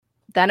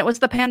then it was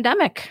the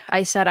pandemic.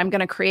 I said, I'm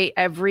going to create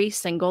every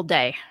single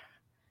day.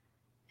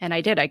 And I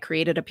did. I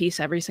created a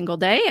piece every single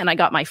day. And I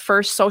got my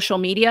first social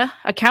media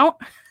account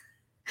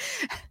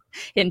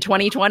in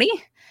 2020.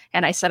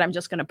 And I said, I'm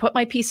just going to put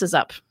my pieces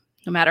up,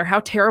 no matter how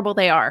terrible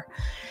they are,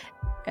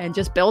 and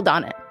just build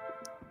on it.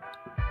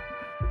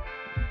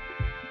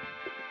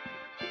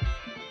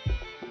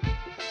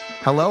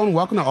 Hello and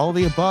welcome to All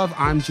the Above.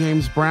 I'm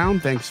James Brown.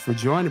 Thanks for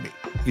joining me.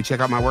 You can check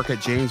out my work at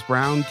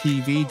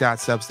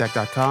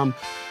jamesbrowntv.substack.com.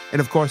 And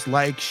of course,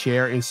 like,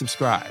 share, and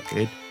subscribe.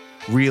 It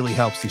really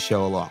helps the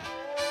show along.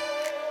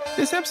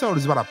 This episode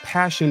is about a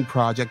passion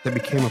project that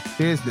became a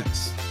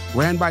business,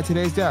 ran by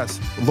today's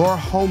guest, Laura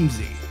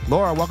Homsey.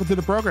 Laura, welcome to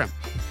the program.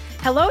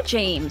 Hello,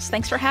 James.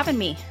 Thanks for having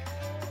me.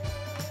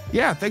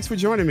 Yeah, thanks for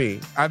joining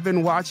me. I've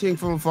been watching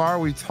from afar.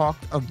 We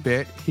talked a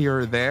bit here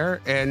or there,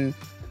 and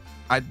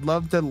I'd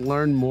love to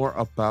learn more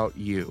about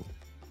you.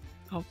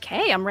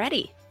 Okay, I'm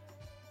ready.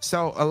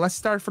 So let's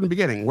start from the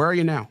beginning. Where are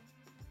you now?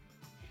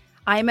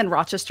 I'm in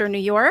Rochester, New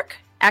York,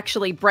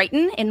 actually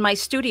Brighton, in my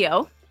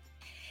studio.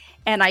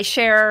 And I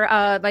share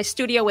my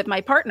studio with my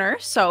partner.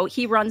 So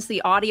he runs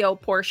the audio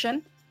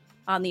portion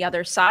on the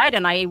other side,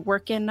 and I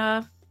work in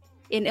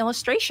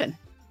illustration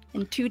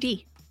in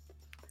 2D.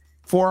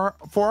 For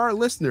our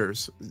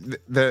listeners,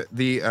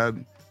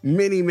 the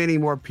many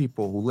more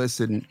people who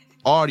listen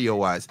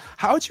audio-wise,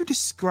 how would you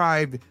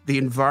describe the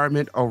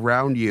environment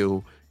around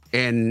you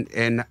and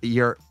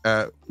your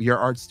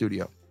art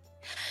studio?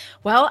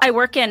 Well, I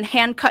work in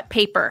hand-cut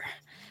paper.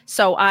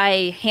 So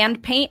I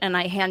hand paint and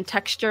I hand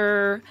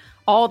texture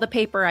all the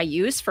paper I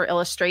use for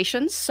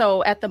illustrations.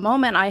 So at the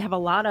moment, I have a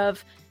lot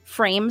of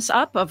frames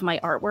up of my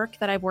artwork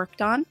that I've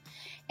worked on.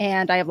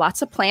 And I have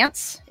lots of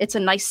plants. It's a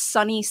nice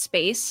sunny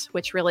space,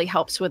 which really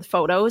helps with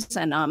photos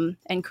and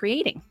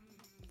creating.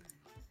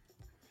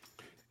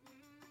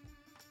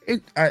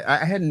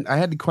 I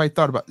hadn't quite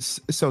thought about.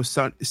 So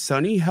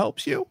sunny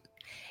helps you?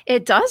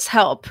 It does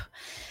help.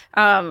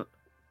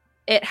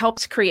 It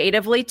helps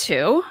creatively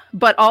too,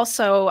 but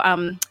also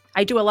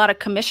I do a lot of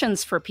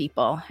commissions for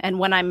people. And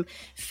when I'm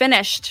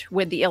finished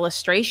with the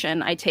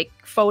illustration, I take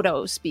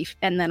photos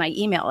and then I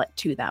email it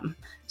to them.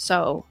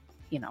 So,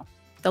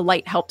 the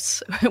light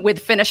helps with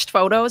finished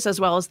photos as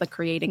well as the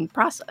creating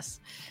process.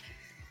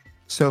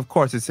 So, of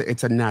course,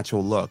 it's a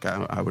natural look,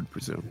 I would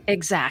presume.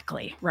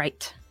 Exactly.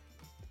 Right.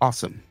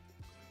 Awesome.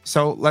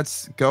 So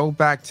let's go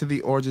back to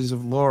the origins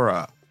of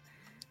Laura.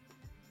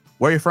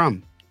 Where are you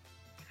from?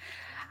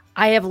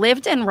 I have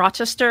lived in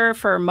Rochester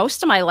for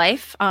most of my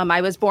life.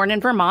 I was born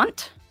in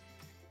Vermont.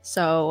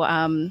 So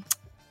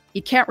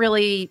you can't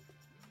really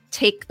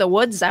take the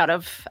woods out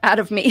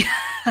of me.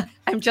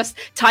 I'm just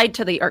tied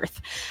to the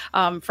earth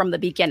from the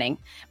beginning.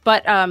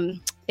 But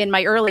in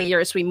my early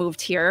years, we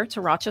moved here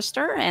to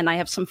Rochester, and I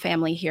have some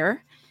family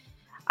here.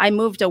 I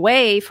moved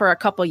away for a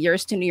couple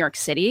years to New York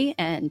City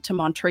and to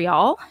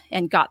Montreal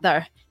and got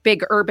the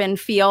big urban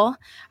feel,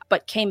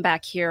 but came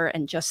back here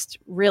and just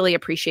really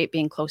appreciate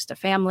being close to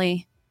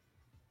family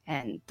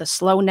and the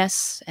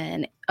slowness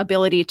and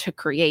ability to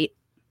create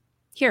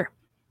here.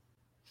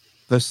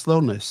 The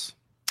slowness.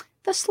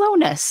 The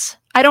slowness.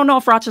 I don't know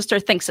if Rochester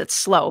thinks it's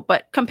slow,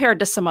 but compared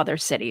to some other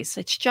cities,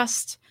 it's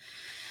just,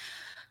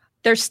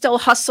 there's still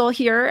hustle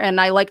here, and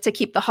I like to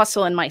keep the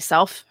hustle in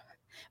myself.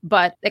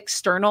 But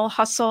external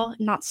hustle,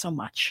 not so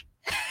much.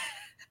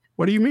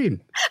 What do you mean?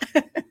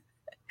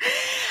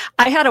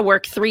 I had to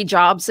work 3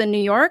 jobs in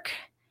New York.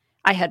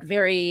 I had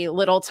very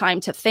little time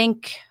to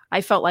think.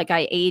 I felt like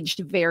I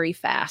aged very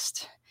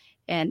fast.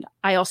 And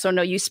I also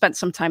know you spent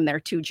some time there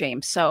too,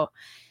 James. So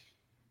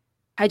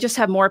I just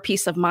have more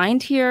peace of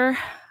mind here.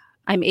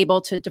 I'm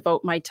able to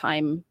devote my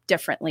time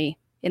differently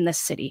in this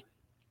city.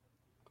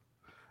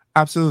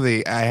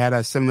 Absolutely. I had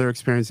a similar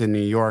experience in New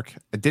York.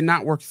 I did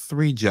not work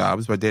 3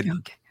 jobs, but did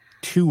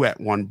 2 at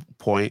one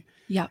point.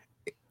 Yeah.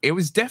 It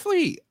was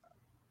definitely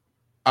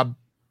a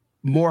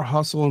more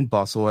hustle and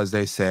bustle, as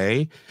they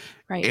say.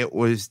 Right. It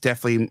was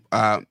definitely,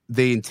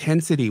 the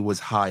intensity was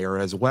higher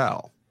as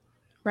well.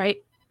 Right.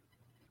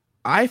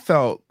 I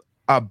felt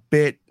a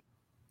bit,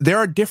 there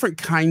are different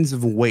kinds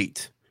of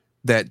weight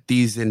that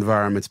these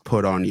environments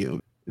put on you.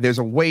 There's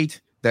a weight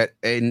that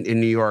in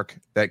New York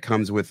that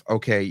comes with,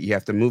 okay, you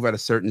have to move at a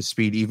certain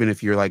speed, even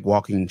if you're like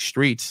walking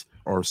streets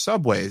or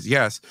subways,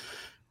 yes.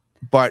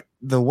 But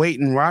the weight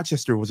in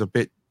Rochester was a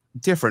bit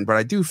different, but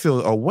I do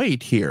feel a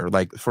weight here.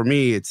 Like for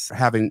me, it's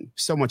having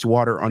so much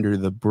water under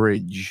the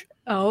bridge.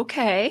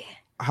 Okay.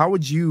 How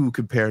would you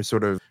compare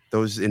sort of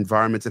those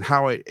environments and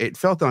how it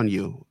felt on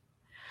you?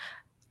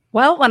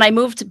 Well, when I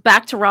moved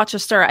back to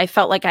Rochester, I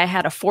felt like I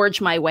had to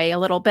forge my way a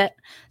little bit.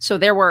 So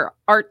there were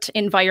art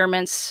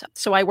environments.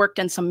 So I worked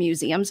in some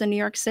museums in New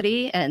York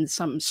City and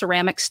some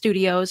ceramic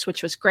studios,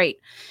 which was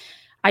great.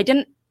 I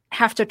didn't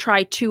have to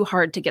try too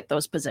hard to get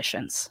those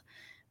positions.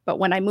 But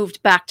when I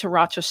moved back to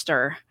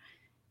Rochester,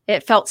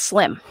 it felt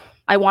slim.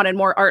 I wanted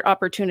more art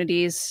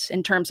opportunities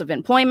in terms of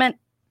employment.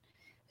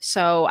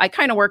 So I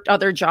kind of worked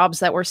other jobs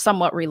that were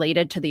somewhat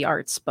related to the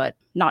arts, but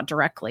not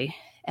directly.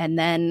 And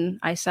then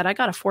I said, I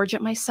got to forge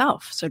it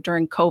myself. So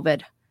during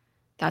COVID,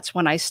 that's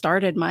when I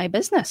started my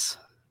business,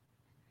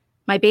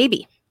 my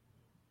baby.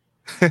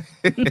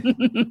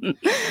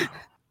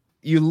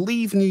 You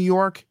leave New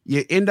York,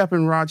 you end up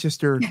in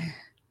Rochester.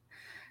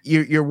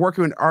 You're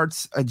working with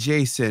arts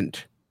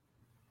adjacent.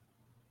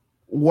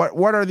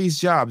 What are these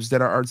jobs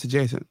that are arts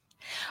adjacent?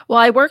 Well,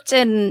 I worked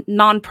in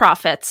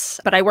nonprofits,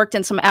 but I worked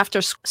in some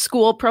after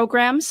school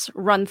programs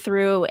run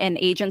through an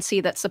agency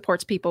that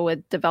supports people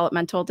with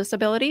developmental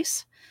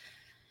disabilities.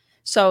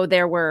 So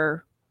there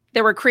were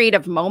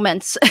creative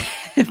moments,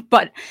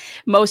 but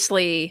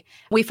mostly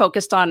we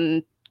focused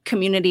on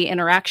community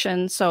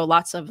interaction. So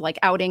lots of like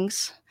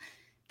outings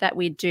that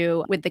we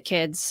do with the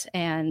kids,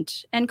 and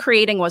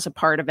creating was a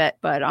part of it,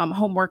 but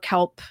homework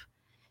help.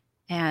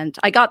 And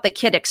I got the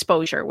kid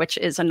exposure, which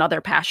is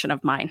another passion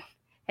of mine.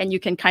 And you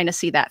can kind of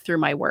see that through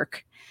my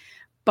work.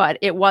 But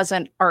it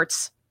wasn't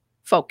arts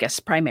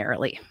focused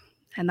primarily.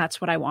 And that's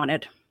what I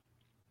wanted.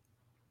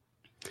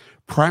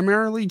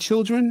 Primarily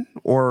children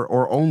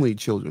or only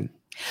children?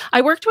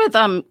 I worked with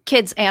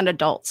kids and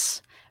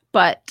adults,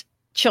 but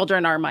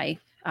children are my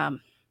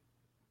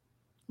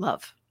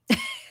love.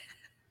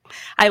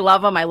 I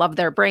love them. I love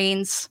their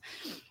brains.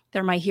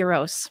 They're my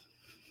heroes.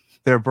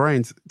 Their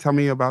brains. Tell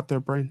me about their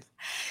brains.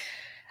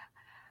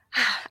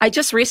 I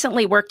just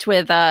recently worked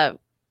with a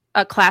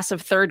class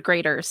of third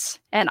graders,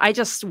 and I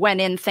just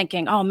went in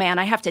thinking, oh man,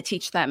 I have to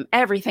teach them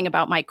everything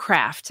about my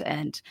craft.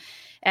 And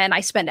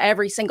I spend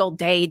every single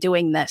day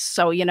doing this.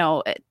 So,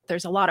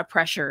 there's a lot of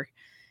pressure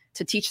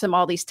to teach them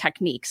all these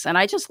techniques. And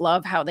I just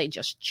love how they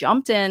just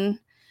jumped in.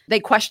 They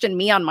questioned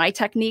me on my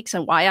techniques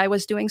and why I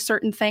was doing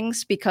certain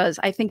things, because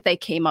I think they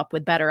came up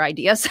with better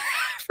ideas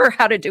for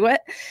how to do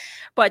it.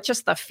 But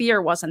just the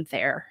fear wasn't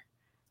there.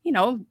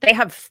 They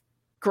have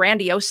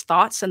grandiose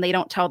thoughts and they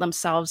don't tell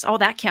themselves, oh,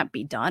 that can't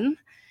be done.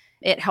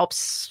 It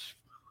helps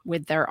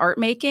with their art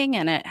making,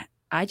 and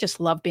I just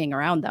love being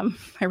around them.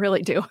 I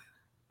really do.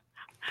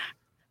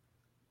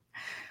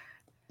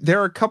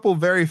 There are a couple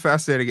very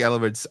fascinating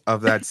elements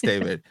of that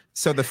statement.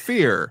 So the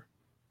fear,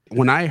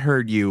 when I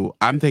heard you,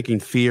 I'm thinking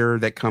fear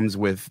that comes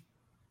with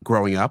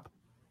growing up,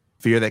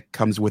 fear that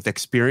comes with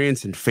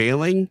experience and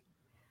failing.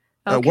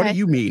 Okay. What do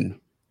you mean?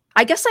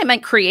 I guess I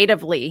meant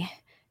creatively,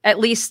 at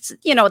least,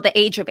 at the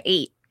age of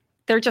 8.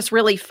 They're just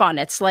really fun.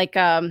 It's like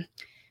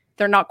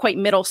they're not quite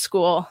middle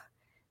school.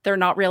 They're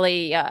not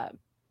really, I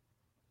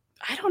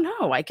don't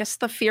know. I guess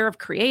the fear of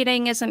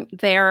creating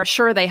isn't there.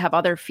 Sure, they have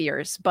other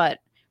fears, but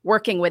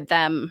working with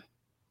them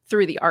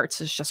through the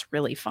arts is just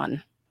really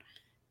fun.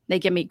 They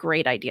give me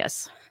great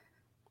ideas.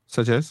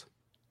 Such as?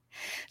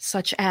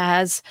 Such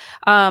as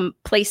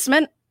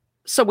placement.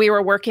 So we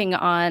were working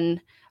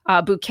on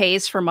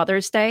bouquets for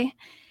Mother's Day.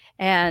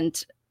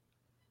 And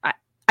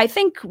I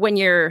think when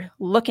you're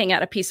looking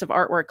at a piece of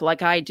artwork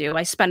like I do,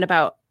 I spend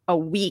about a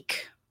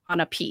week on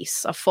a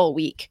piece, a full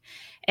week.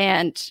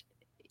 And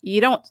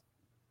you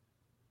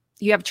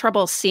have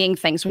trouble seeing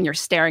things when you're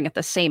staring at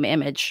the same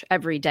image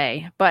every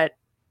day. But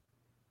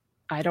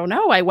I don't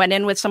know. I went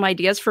in with some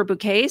ideas for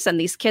bouquets, and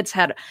these kids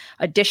had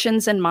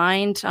additions in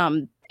mind.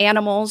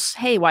 Animals.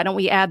 Hey, why don't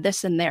we add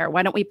this in there?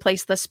 Why don't we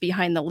place this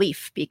behind the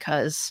leaf?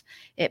 Because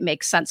it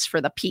makes sense for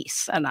the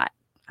piece. And I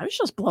was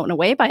just blown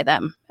away by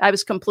them. I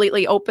was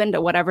completely open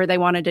to whatever they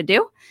wanted to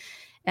do.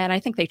 And I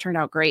think they turned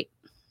out great.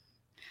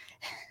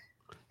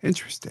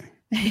 Interesting.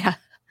 Yeah.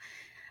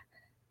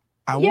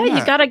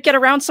 You got to get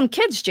around some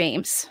kids,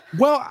 James.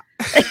 Well,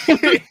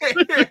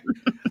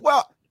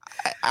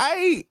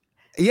 I'm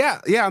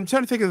trying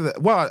to think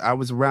of I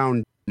was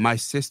around my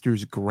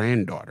sister's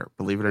granddaughter.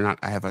 Believe it or not,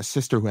 I have a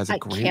sister who has a I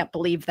can't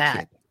believe that.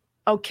 Kid.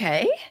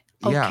 Okay.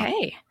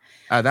 Yeah.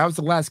 That was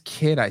the last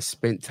kid I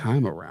spent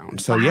time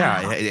around. So,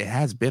 wow. It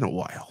has been a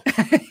while.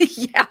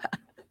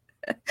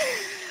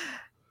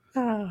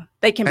 Yeah.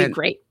 They can be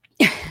great.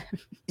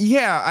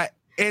 Yeah.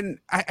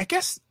 I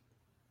guess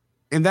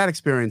in that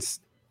experience,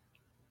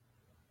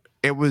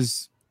 it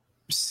was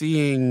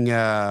seeing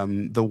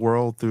the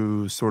world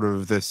through sort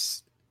of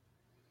this,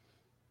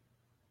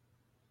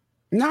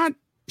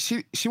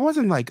 she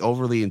wasn't like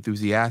overly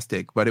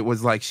enthusiastic, but it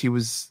was like she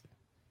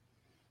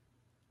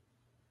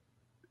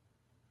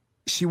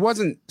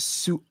wasn't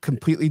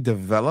completely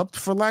developed,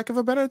 for lack of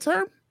a better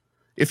term,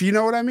 if you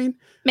know what I mean.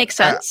 Makes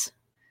sense.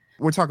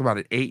 We're talking about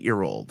an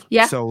 8-year-old.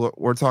 Yeah. So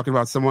we're talking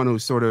about someone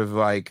who's sort of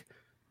like,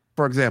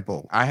 for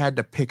example, I had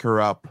to pick her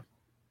up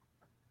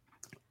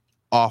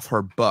off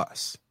her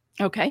bus.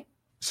 Okay.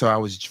 So I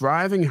was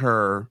driving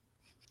her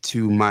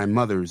to my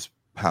mother's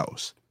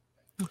house.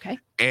 Okay.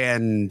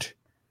 And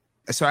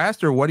so I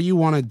asked her, what do you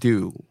want to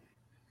do,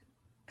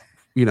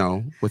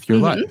 with your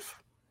life?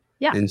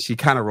 Yeah. And she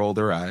kind of rolled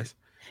her eyes.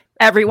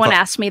 Everyone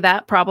asked me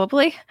that,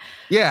 probably.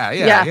 Yeah.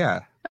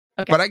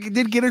 Okay. But I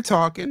did get her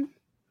talking.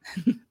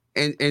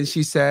 and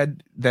she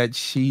said that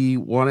she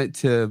wanted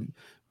to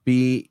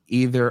be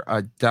either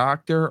a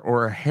doctor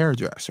or a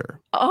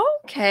hairdresser.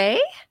 Okay.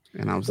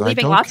 And I was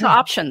leaving lots of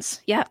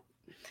options. Yeah.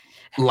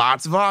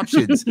 Lots of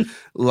options.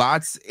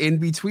 Lots in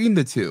between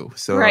the two.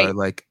 So right.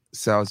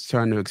 So I was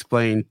trying to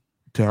explain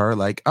to her,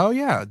 like, oh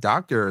yeah,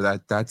 doctor,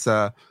 that's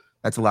a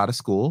lot of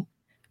school.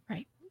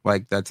 Right.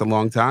 Like that's a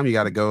long time. You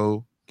got to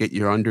go get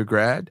your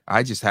undergrad.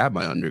 I just have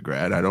my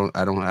undergrad.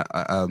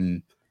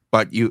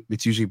 But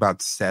it's usually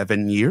about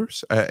 7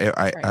 years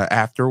Right.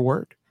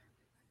 afterward.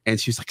 And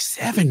she's like,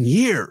 7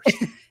 years.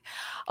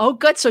 Oh,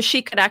 good. So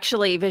she could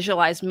actually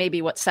visualize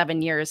maybe what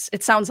 7 years.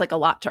 It sounds like a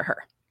lot to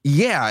her.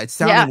 Yeah, it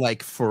sounded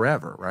like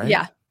forever, right?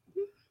 Yeah.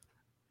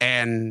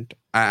 And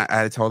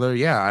I told her,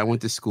 yeah, I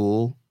went to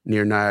school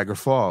near Niagara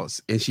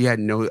Falls, and she had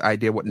no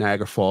idea what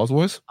Niagara Falls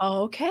was.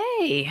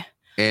 Okay.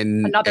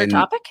 And Another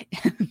topic?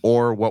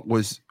 Or what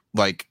was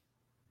like,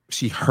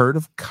 she heard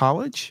of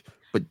college,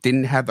 but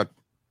didn't have the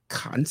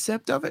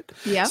concept of it.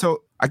 Yeah.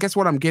 So I guess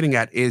what I'm getting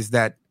at is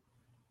that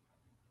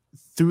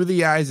through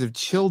the eyes of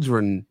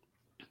children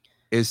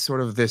is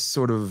sort of this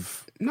sort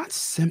of not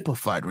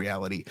simplified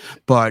reality,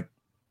 but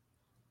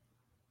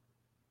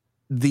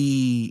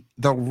the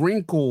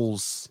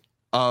wrinkles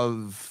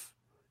of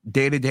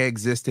day-to-day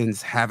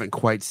existence haven't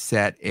quite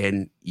set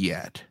in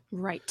yet.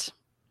 Right.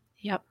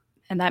 Yep.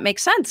 And that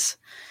makes sense.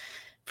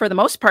 For the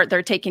most part,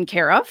 they're taken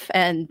care of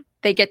and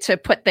they get to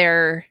put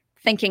their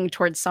thinking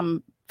towards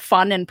some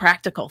fun and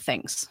practical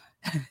things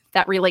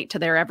that relate to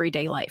their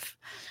everyday life.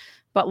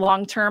 But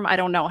long term, I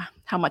don't know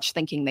how much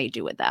thinking they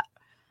do with that.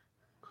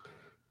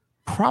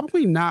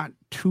 Probably not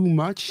too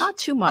much. Not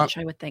too much,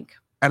 I would think.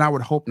 And I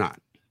would hope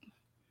not.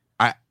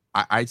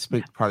 I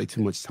spent probably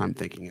too much time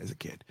thinking as a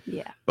kid.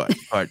 Yeah. But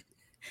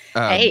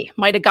hey,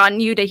 might have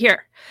gotten you to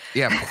here.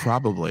 Yeah,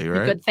 probably,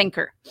 right? A good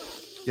thinker.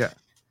 Yeah.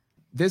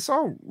 This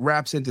all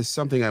wraps into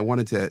something I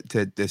wanted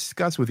to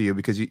discuss with you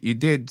because you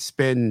did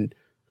spend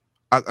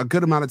a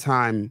good amount of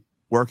time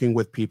working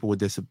with people with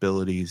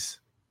disabilities.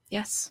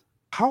 Yes.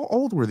 How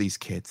old were these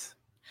kids?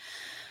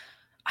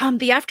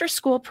 The after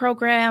school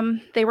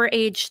program, they were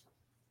aged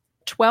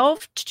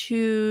 12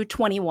 to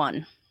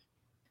 21.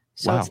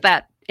 So Wow.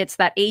 it's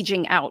that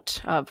aging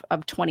out of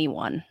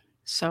 21.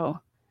 So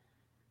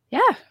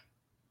yeah,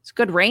 it's a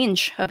good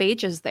range of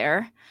ages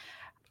there.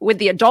 With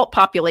the adult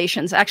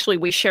populations, actually,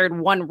 we shared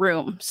one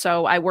room.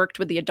 So I worked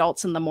with the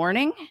adults in the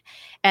morning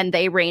and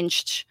they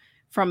ranged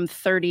from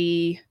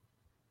 37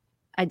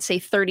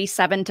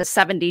 to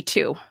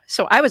 72.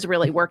 So I was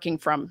really working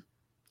from,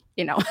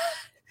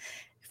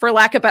 for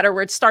lack of better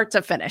words, start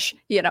to finish,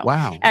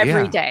 Wow,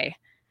 every day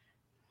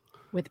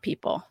with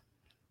people.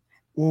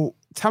 Well,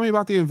 tell me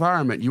about the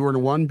environment. You were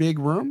in one big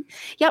room?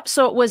 Yep.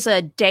 So it was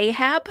a day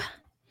hab.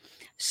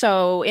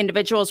 So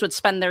individuals would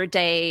spend their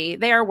day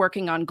there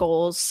working on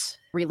goals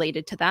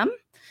related to them.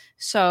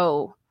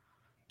 So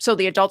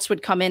the adults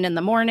would come in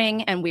the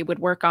morning and we would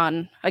work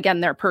on,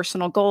 again, their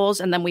personal goals.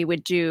 And then we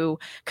would do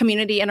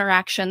community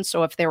interaction.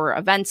 So if there were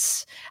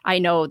events, I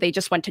know they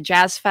just went to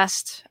Jazz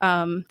Fest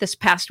this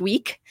past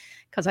week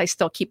because I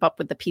still keep up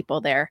with the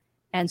people there.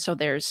 And so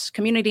there's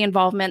community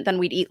involvement. Then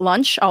we'd eat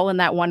lunch all in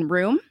that one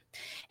room.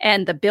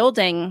 And the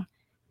building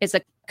is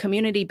a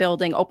community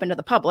building open to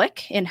the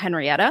public in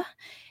Henrietta.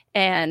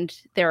 And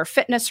there are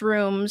fitness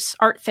rooms,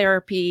 art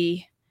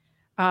therapy.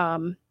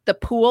 The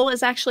pool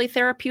is actually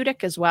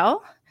therapeutic as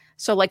well.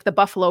 So like the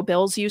Buffalo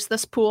Bills use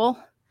this pool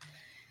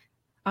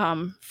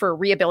for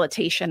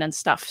rehabilitation and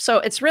stuff. So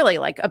it's really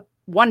like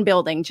one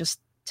building just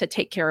to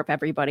take care of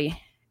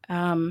everybody.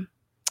 And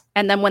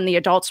then when the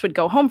adults would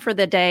go home for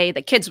the day,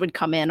 the kids would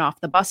come in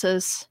off the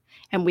buses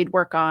and we'd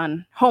work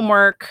on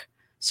homework,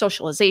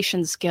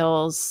 socialization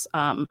skills,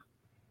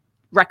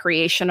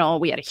 recreational.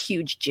 We had a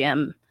huge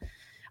gym.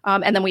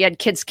 And then we had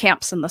kids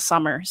camps in the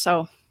summer.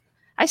 So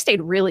I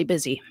stayed really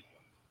busy.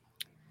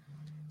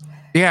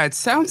 Yeah, it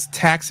sounds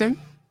taxing.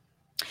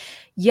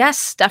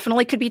 Yes,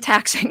 definitely could be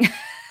taxing.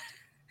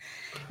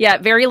 Yeah,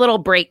 very little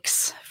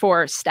breaks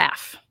for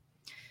staff.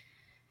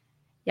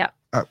 Yeah.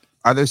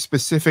 Are there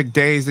specific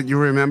days that you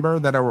remember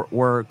that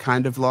were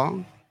kind of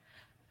long?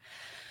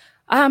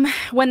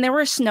 When there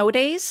were snow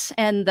days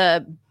and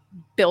the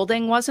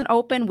building wasn't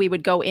open, we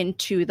would go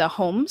into the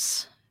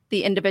homes,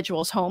 the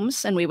individuals'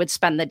 homes, and we would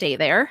spend the day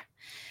there.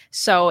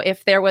 So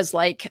if there was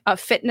like a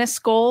fitness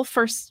goal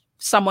for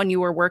someone you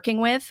were working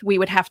with, we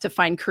would have to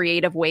find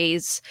creative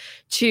ways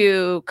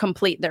to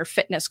complete their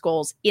fitness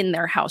goals in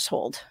their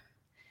household.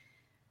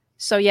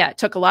 So yeah, it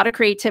took a lot of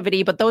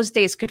creativity, but those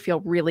days could feel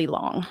really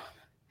long.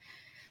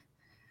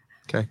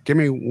 Okay, give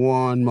me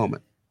one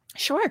moment.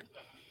 Sure.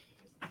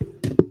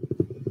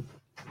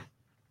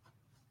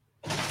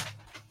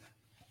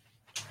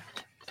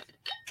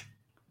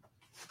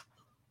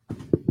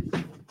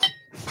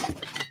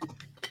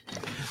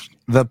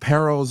 The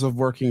perils of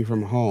working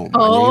from home.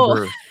 Oh.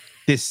 My neighbor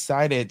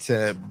decided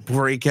to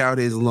break out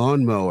his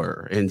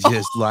lawnmower and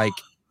just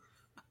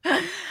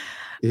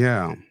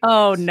yeah.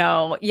 Oh,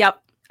 no.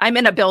 Yep. I'm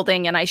in a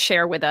building and I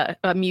share with a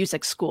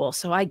music school,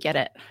 so I get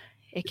it.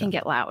 It can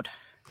get loud.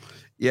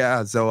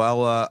 Yeah, so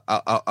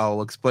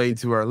I'll explain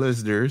to our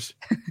listeners.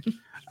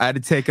 I had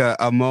to take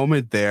a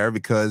moment there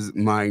because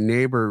my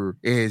neighbor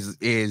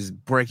is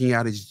breaking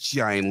out his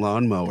giant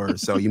lawnmower,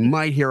 so you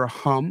might hear a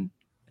hum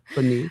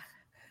beneath.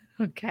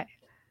 Okay.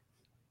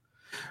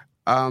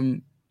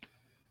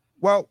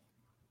 Well,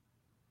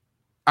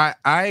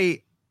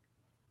 I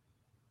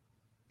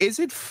is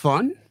it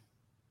fun?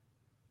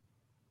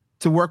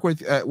 to work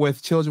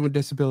with children with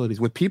disabilities,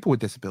 with people with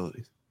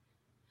disabilities?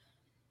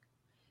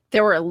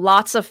 There were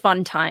lots of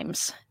fun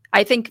times.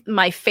 I think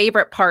my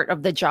favorite part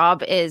of the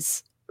job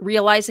is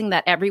realizing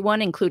that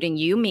everyone, including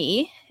you,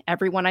 me,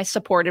 everyone I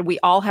supported, we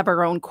all have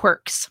our own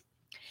quirks,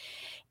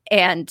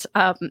 and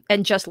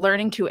just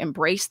learning to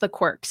embrace the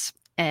quirks.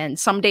 And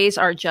some days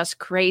are just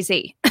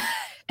crazy,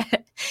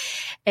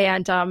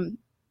 and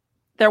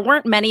there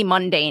weren't many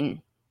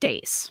mundane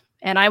days,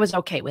 and I was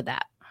okay with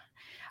that.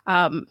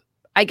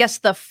 I guess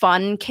the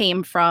fun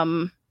came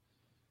from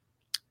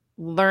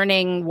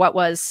learning what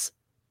was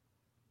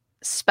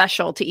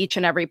special to each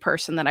and every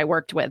person that I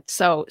worked with.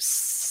 So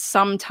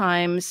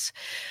sometimes,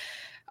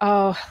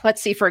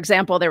 let's see, for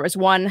example, there was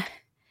one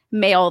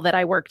male that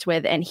I worked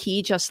with, and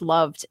he just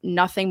loved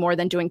nothing more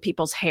than doing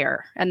people's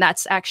hair. And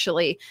that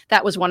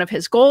was one of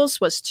his goals,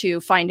 was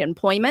to find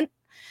employment,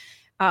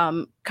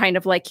 kind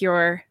of like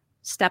your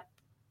step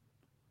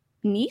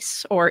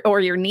niece or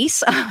your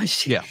niece.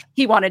 Yeah.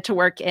 He wanted to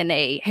work in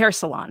a hair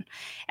salon.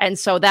 And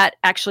so that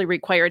actually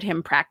required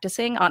him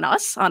practicing on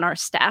us, on our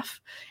staff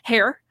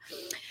hair.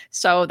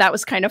 So that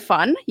was kind of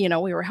fun. You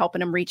know, we were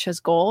helping him reach his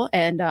goal,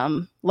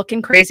 and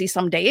looking crazy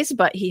some days,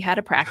 but he had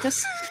to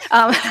practice.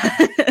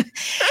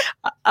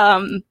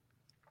 There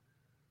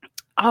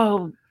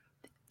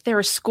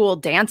were school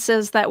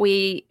dances that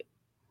we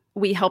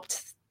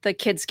helped the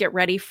kids get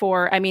ready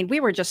for. I mean, we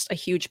were just a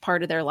huge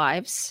part of their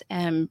lives.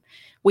 And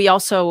we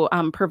also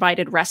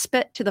provided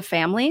respite to the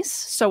families.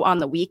 So on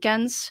the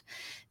weekends,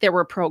 there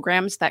were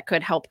programs that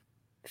could help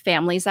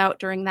families out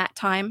during that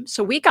time.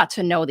 So we got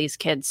to know these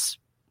kids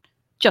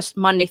just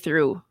Monday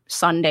through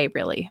Sunday,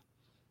 really.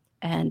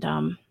 And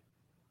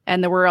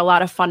there were a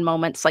lot of fun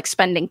moments, like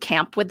spending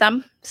camp with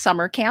them,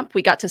 summer camp.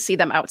 We got to see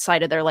them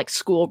outside of their like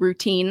school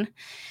routine,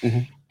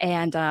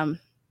 and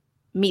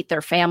meet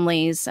their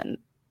families. And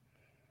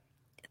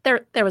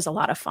there was a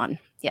lot of fun.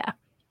 Yeah.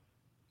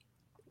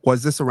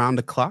 Was this around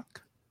the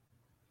clock?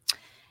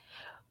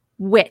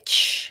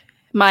 Which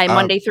my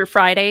Monday through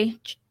Friday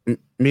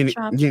meaning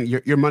job?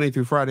 Your Monday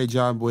through Friday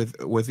job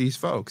with these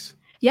folks?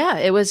 Yeah,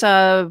 it was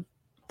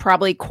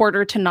probably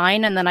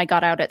 8:45, and then I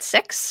got out at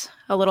 6,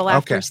 a little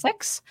after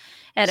 6,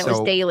 and it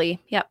was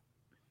daily. Yep.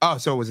 Oh,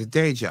 so it was a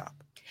day job.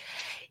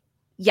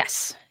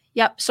 Yes.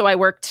 Yep. So I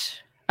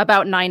worked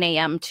about 9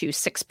 a.m. to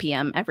 6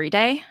 p.m. every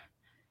day,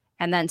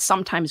 and then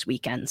sometimes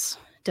weekends,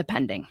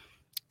 depending.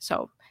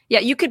 So yeah,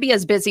 you could be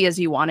as busy as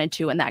you wanted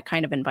to in that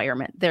kind of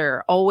environment. There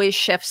are always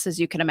shifts, as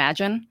you can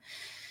imagine.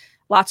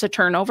 Lots of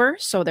turnover,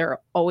 so there are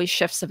always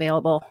shifts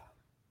available.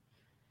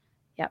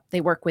 Yep,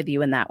 they work with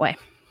you in that way.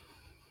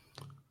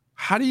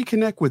 How do you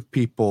connect with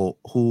people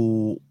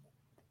who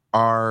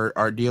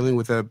are dealing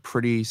with a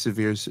pretty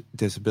severe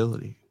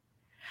disability?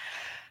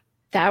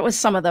 That was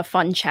some of the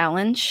fun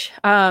challenge.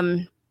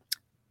 I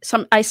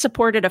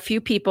supported a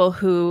few people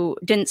who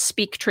didn't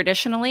speak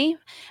traditionally,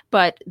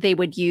 but they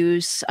would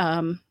use,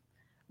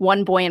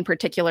 one boy in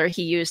particular,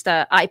 he used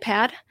an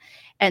iPad.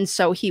 And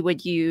so he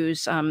would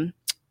use, not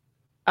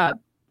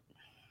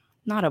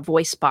a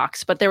voice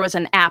box, but there was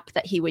an app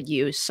that he would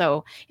use.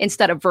 So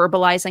instead of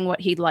verbalizing what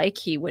he'd like,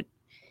 he would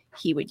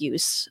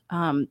use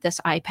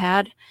this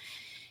iPad.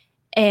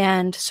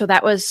 And so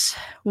that was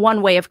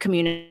one way of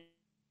communicating.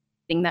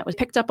 That was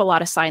picked up a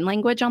lot of sign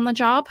language on the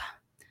job.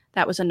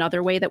 That was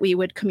another way that we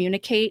would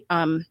communicate.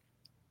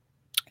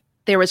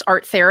 There was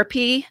art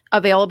therapy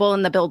available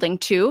in the building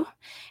too.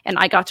 And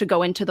I got to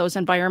go into those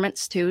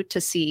environments too,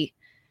 to see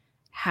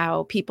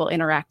how people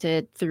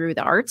interacted through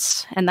the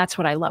arts. And that's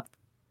what I love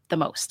the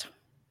most.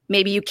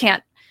 Maybe you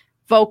can't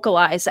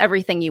vocalize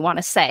everything you want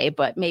to say,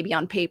 but maybe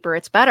on paper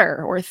it's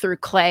better, or through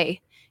clay,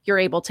 you're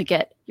able to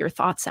get your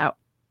thoughts out.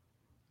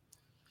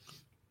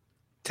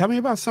 Tell me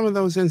about some of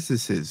those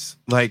instances,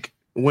 like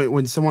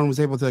when someone was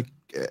able to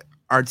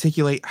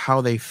articulate how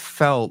they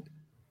felt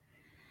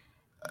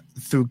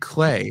through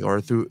clay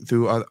or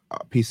through other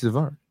pieces of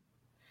art.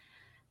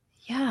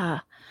 Yeah.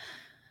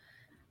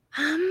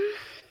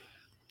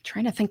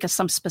 Trying to think of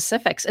some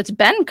specifics. It's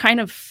been kind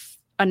of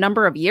a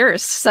number of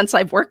years since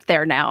I've worked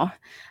there now.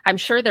 I'm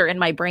sure they're in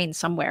my brain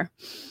somewhere.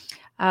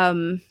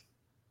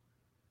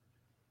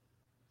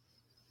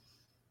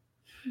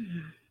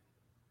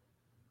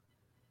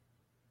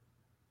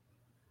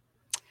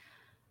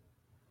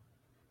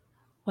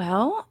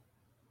 Well,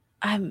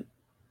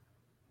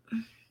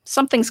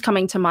 something's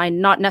coming to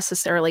mind, not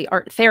necessarily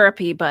art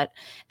therapy, but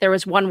there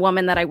was one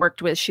woman that I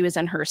worked with. She was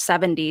in her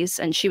 70s,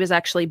 and she was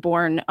actually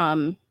born,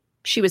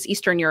 she was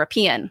Eastern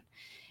European,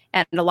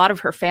 and a lot of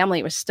her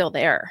family was still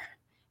there.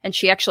 And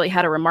she actually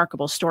had a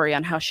remarkable story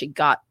on how she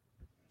got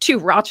to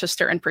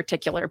Rochester in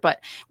particular,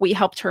 but we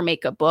helped her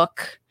make a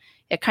book.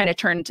 It kind of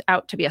turned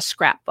out to be a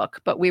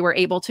scrapbook, but we were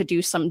able to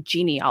do some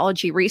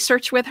genealogy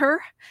research with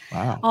her.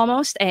 Wow.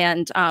 Almost.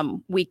 And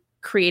we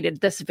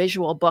created this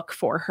visual book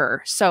for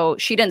her. So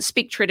she didn't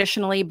speak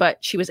traditionally,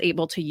 but she was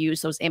able to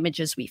use those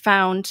images we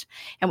found.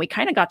 And we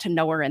kind of got to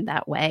know her in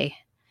that way,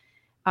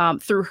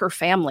 through her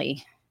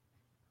family.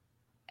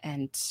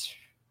 And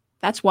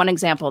that's one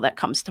example that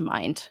comes to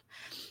mind.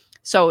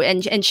 So,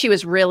 and she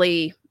was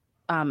really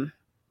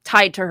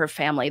tied to her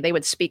family. They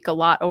would speak a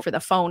lot over the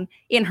phone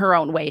in her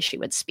own way. She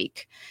would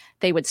speak.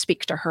 They would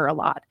speak to her a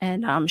lot.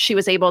 And she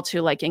was able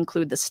to like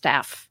include the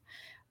staff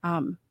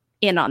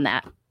in on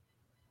that.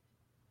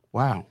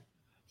 Wow.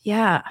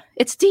 Yeah,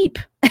 it's deep.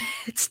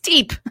 It's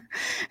deep.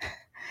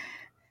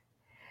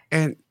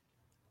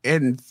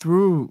 And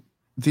through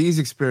these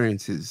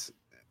experiences,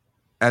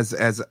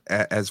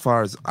 as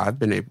far as I've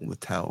been able to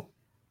tell,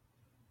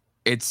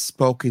 it's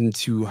spoken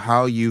to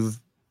how you've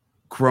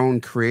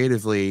grown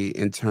creatively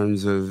in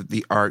terms of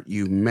the art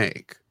you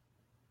make.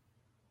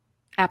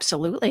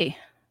 Absolutely.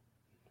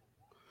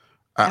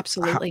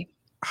 Absolutely.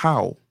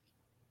 How?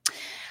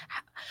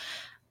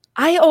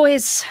 I'm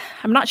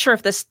not sure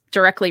if this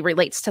directly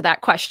relates to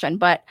that question,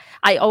 but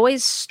I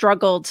always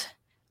struggled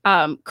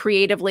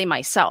creatively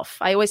myself.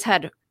 I always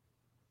had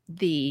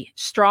the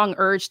strong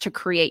urge to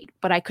create,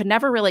 but I could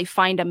never really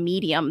find a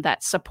medium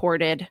that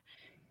supported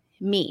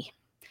me.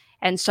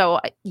 And so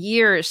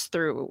years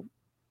through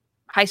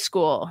high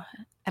school,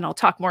 and I'll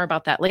talk more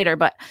about that later,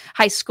 but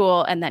high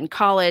school and then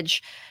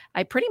college,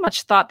 I pretty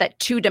much thought that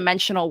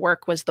two-dimensional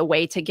work was the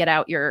way to get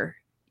out your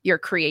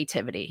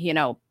creativity, you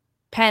know,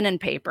 pen and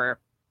paper,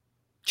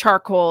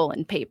 charcoal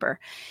and paper.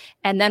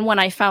 And then when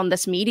I found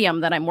this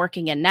medium that I'm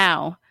working in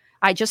now,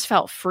 I just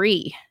felt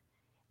free.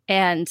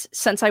 And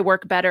since I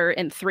work better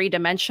in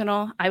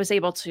three-dimensional, I was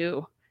able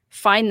to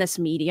find this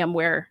medium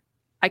where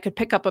I could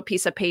pick up a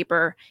piece of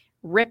paper,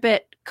 rip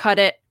it, cut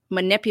it,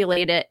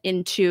 manipulate it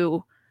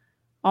into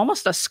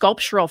almost a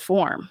sculptural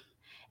form.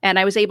 And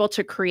I was able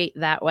to create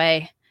that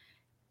way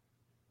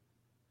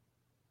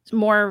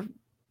more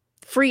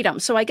freedom.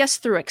 So I guess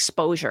through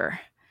exposure.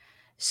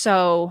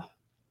 So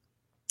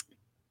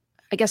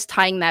I guess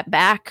tying that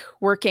back,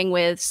 working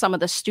with some of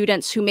the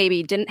students who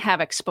maybe didn't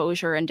have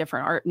exposure in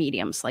different art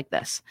mediums like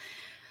this,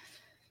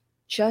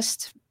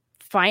 just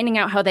finding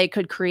out how they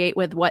could create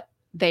with what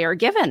they are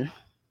given.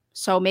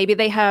 So maybe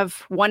they have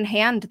one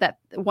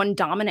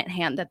dominant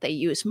hand that they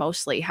use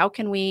mostly. How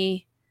can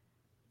we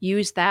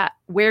use that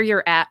where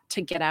you're at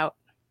to get out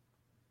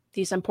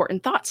these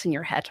important thoughts in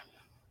your head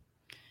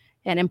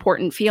and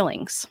important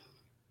feelings?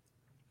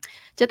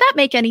 Did that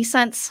make any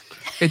sense?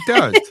 It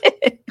does.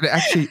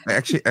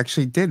 It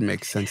actually did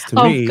make sense to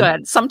me. Oh,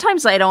 good.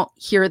 Sometimes I don't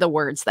hear the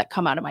words that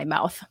come out of my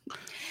mouth.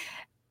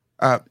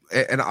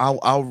 And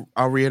I'll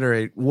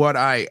reiterate what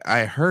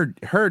I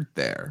heard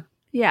there.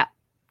 Yeah.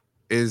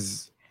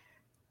 Is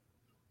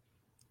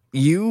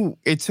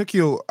it took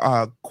you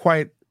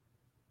quite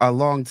a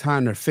long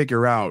time to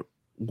figure out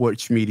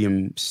which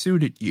medium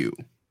suited you.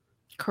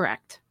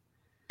 Correct.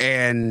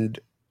 And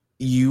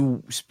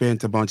you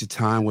spent a bunch of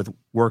time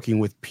working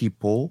with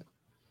people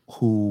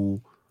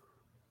who,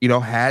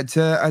 had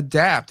to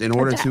adapt in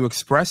order to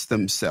express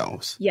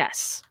themselves.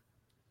 Yes.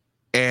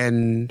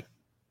 And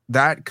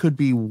that could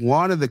be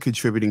one of the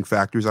contributing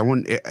factors.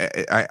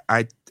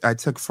 I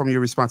took from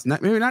your response,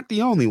 maybe not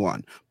the only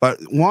one,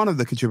 but one of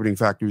the contributing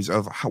factors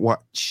of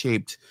what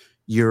shaped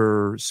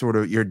your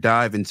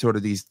dive in sort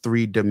of these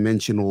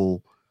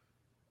three-dimensional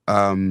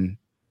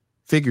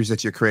figures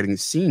that you're creating,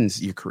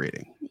 scenes you're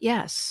creating.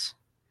 Yes.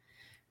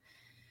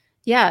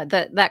 Yeah,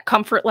 that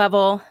comfort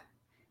level,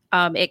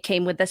 it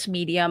came with this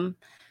medium.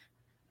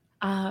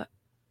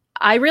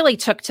 I really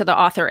took to the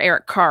author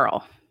Eric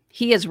Carle.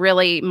 He is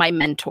really my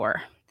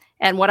mentor.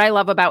 And what I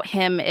love about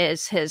him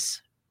is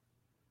his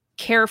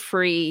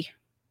carefree.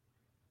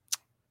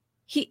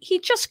 He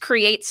just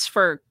creates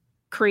for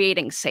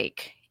creating's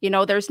sake. You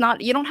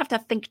don't have to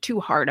think too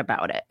hard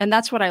about it. And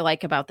that's what I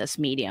like about this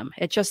medium.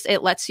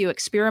 It lets you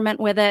experiment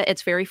with it.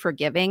 It's very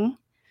forgiving.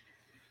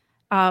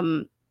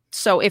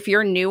 So if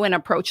you're new in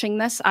approaching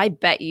this, I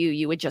bet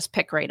you would just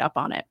pick right up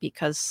on it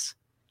because,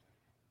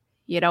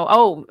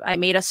 I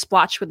made a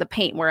splotch with the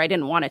paint where I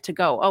didn't want it to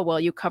go. Oh, well,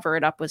 you cover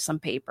it up with some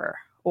paper,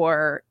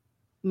 or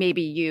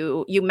maybe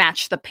you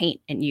match the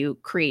paint and you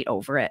create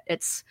over it.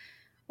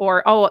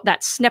 That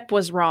snip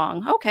was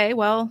wrong. Okay,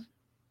 well,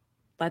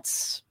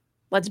 let's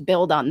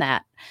build on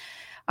that.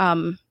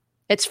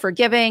 It's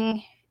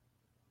forgiving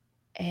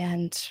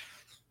and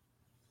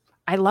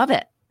I love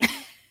it.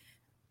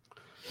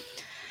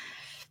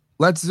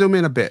 Let's zoom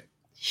in a bit.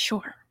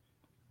 Sure.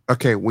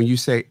 Okay, when you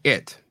say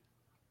it,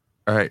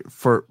 all right,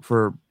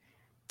 for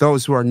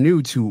those who are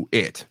new to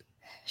it,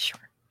 sure.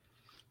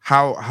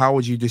 How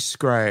would you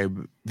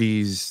describe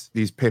these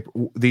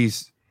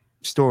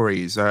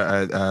stories?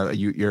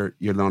 You're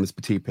known as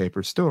Petite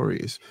Paper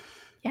Stories.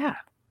 Yeah.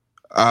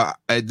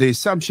 The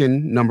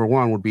assumption number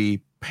one would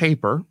be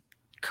paper.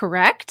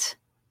 Correct.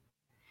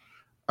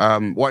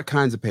 What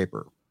kinds of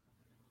paper?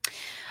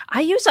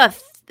 I use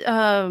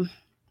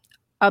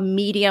a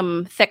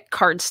medium thick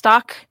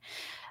cardstock.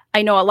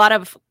 I know a lot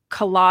of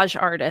collage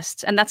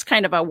artists, and that's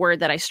kind of a word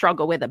that I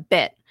struggle with a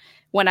bit.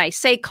 When I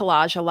say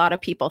collage, a lot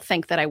of people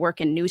think that I work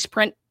in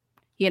newsprint.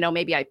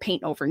 Maybe I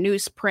paint over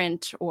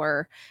newsprint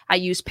or I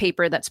use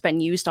paper that's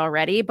been used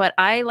already, but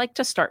I like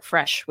to start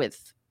fresh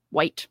with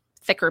white,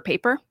 thicker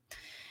paper.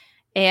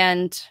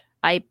 And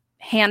I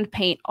hand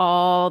paint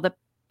all the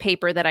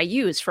paper that I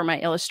use for my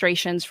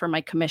illustrations, for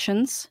my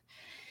commissions.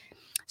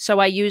 So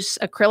I use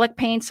acrylic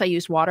paints. I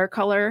use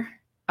watercolor.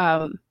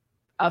 A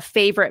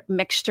favorite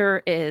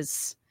mixture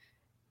is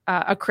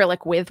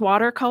acrylic with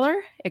watercolor.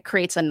 It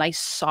creates a nice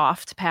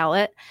soft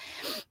palette.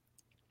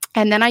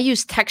 And then I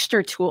use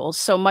texture tools.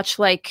 So much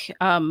like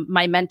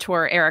my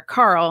mentor, Eric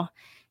Carl,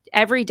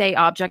 everyday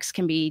objects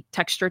can be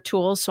texture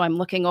tools. So I'm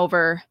looking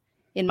over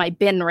in my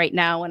bin right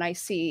now and I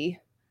see,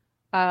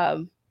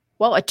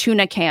 a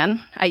tuna can.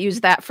 I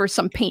use that for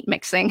some paint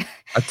mixing.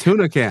 A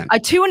tuna can. A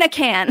tuna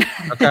can.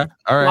 Okay.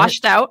 All right.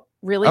 Washed out.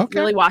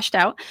 Really washed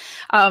out.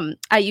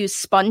 I use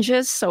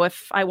sponges. So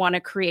if I want to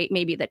create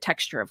maybe the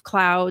texture of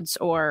clouds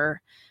or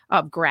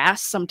of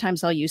grass,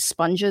 sometimes I'll use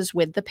sponges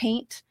with the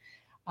paint.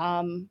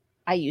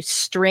 I use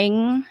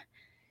string.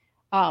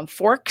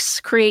 Forks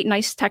create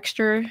nice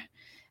texture.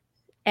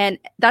 And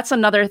that's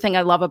another thing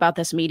I love about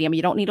this medium.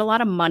 You don't need a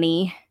lot of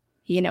money.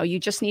 You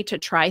just need to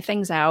try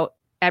things out.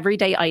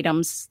 Everyday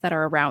items that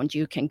are around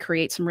you can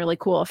create some really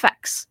cool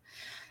effects.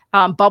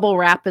 Bubble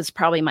wrap is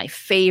probably my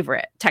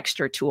favorite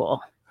texture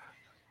tool.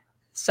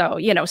 So,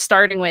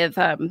 starting with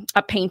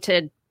a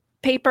painted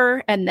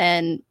paper and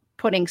then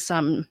putting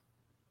some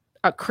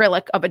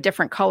acrylic of a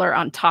different color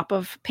on top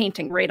of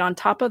painting right on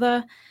top of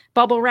the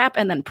bubble wrap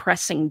and then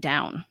pressing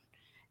down.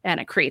 And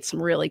it creates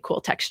some really cool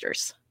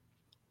textures.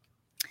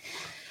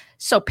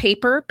 So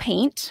paper,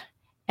 paint,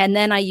 and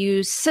then I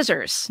use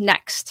scissors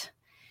next.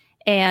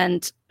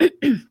 And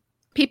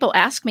people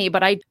ask me,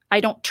 but I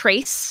don't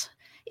trace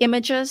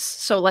images.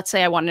 So let's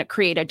say I wanted to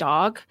create a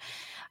dog.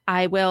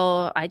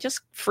 I just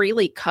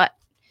freely cut.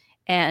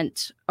 And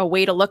a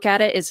way to look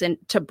at it is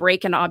to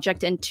break an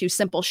object into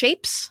simple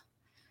shapes.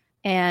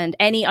 And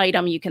any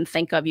item you can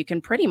think of, you can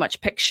pretty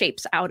much pick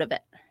shapes out of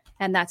it.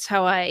 And that's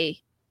how I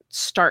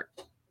start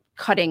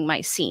cutting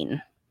my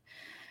scene.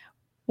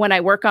 When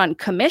I work on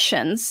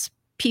commissions,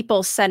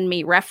 people send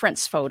me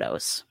reference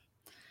photos.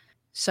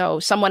 So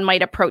someone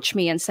might approach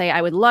me and say,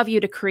 I would love you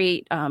to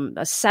create a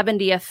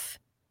 70th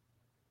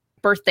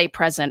birthday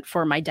present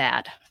for my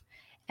dad.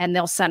 And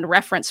they'll send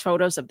reference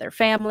photos of their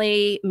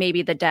family,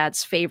 maybe the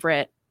dad's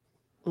favorite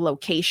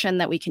location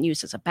that we can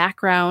use as a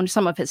background,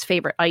 some of his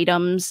favorite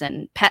items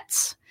and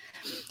pets.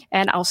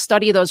 And I'll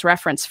study those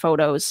reference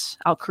photos.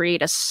 I'll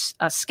create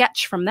a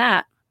sketch from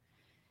that.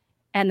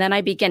 And then I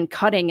begin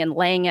cutting and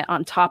laying it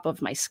on top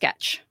of my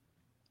sketch.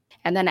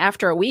 And then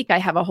after a week, I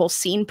have a whole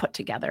scene put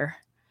together.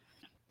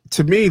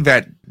 To me,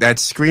 that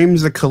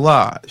screams a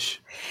collage.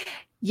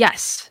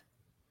 Yes.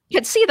 You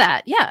could see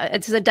that. Yeah,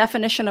 it's the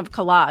definition of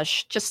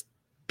collage. Just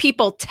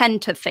people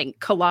tend to think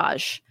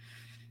collage,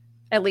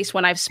 at least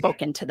when I've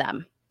spoken to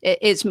them. It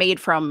is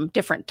made from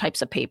different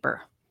types of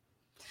paper.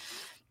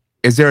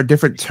 Is there a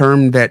different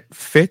term that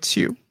fits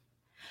you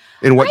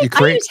in what you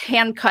create? I use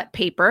hand-cut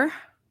paper.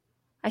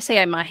 I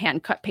say I'm a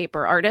hand-cut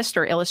paper artist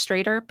or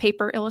illustrator,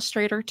 paper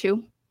illustrator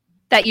too.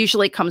 That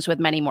usually comes with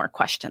many more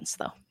questions,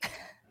 though.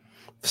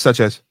 Such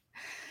as?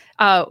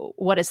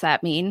 What does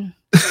that mean?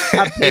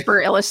 A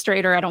paper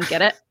illustrator? I don't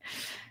get it.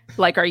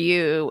 Like, are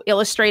you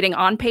illustrating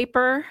on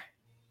paper?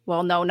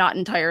 Well, no, not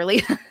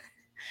entirely.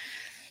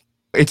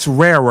 It's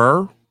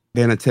rarer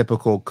than a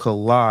typical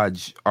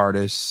collage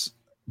artist,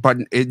 but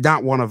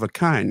not one of a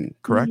kind,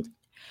 correct?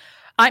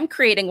 I'm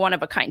creating one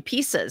of a kind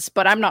pieces,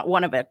 but I'm not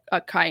one of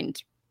a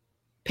kind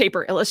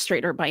paper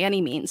illustrator by any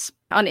means.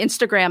 On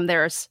Instagram,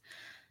 there's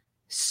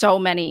so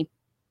many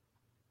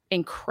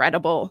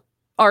incredible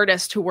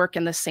artists who work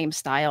in the same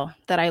style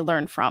that I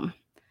learn from.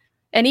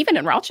 And even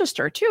in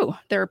Rochester, too,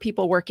 there are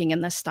people working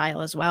in this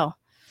style as well.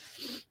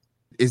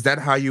 Is that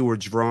how you were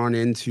drawn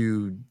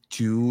into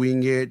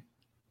doing it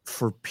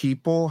for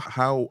people?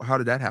 How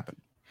did that happen?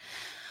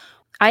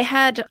 I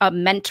had a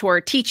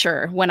mentor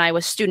teacher when I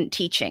was student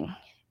teaching.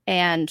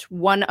 And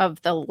one of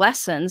the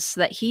lessons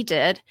that he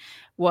did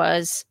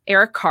was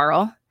Eric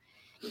Carl.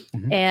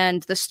 Mm-hmm.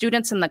 And the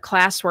students in the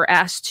class were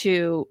asked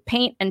to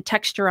paint and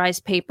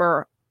texturize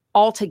paper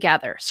all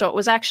together. So it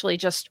was actually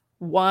just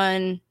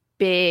one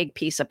big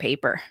piece of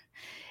paper.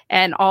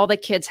 And all the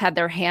kids had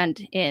their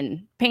hand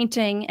in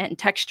painting and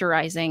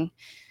texturizing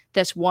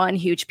this one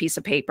huge piece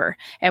of paper.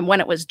 And when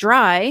it was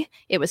dry,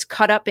 it was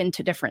cut up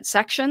into different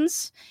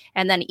sections.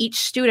 And then each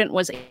student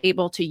was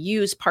able to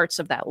use parts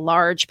of that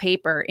large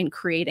paper in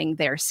creating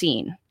their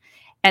scene.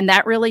 And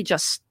that really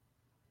just,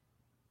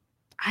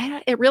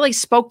 it really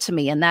spoke to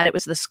me in that it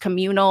was this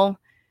communal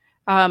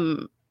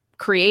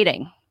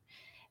creating.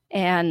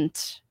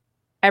 And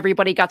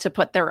everybody got to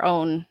put their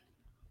own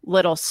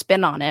little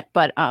spin on it.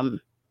 But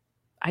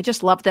I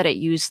just love that it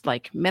used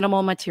like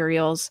minimal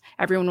materials.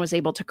 Everyone was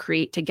able to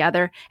create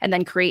together and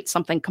then create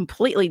something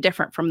completely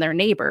different from their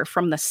neighbor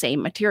from the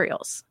same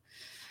materials.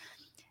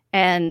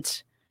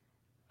 And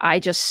I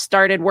just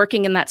started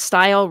working in that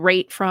style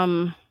right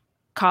from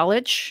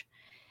college.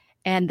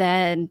 And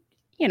then,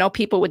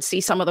 people would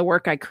see some of the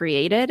work I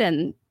created.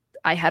 And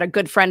I had a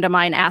good friend of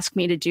mine ask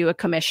me to do a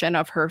commission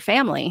of her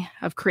family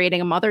of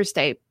creating a Mother's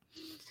Day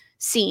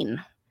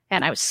scene.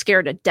 And I was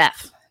scared to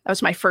death. That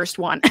was my first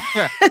one.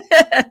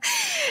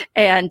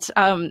 And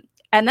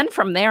then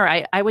from there,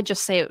 I would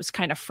just say it was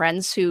kind of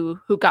friends who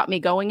got me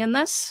going in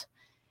this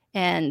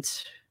and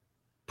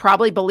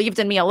probably believed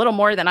in me a little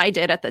more than I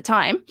did at the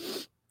time.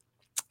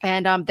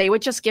 And they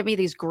would just give me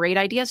these great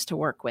ideas to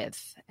work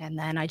with. And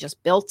then I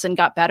just built and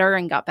got better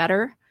and got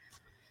better.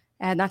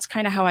 And that's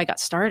kind of how I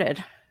got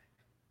started.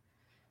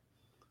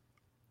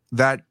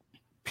 That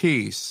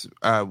piece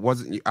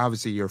wasn't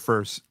obviously your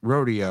first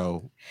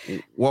rodeo.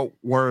 What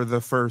were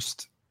the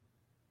first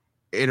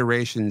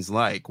iterations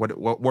like?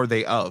 What were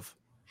they of?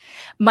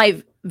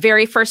 My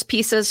very first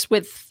pieces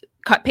with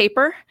cut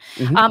paper.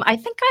 Mhm. I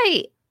think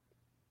I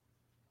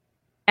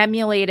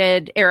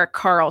emulated Eric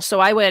Carle. So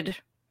I would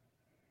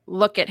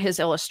look at his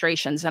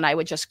illustrations and I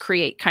would just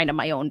create kind of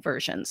my own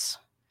versions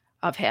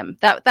of him.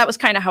 That was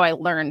kind of how I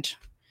learned.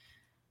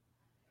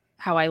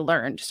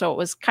 So it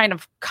was kind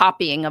of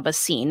copying of a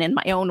scene in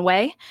my own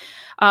way.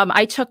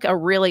 I took a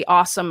really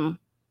awesome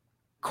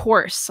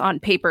course on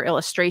paper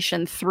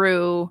illustration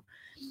through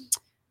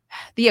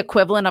the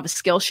equivalent of a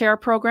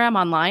Skillshare program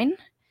online.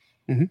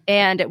 Mm-hmm.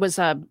 And it was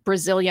a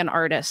Brazilian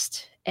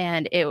artist.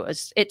 And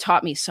it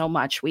taught me so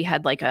much. We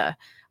had like a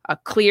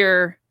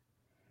clear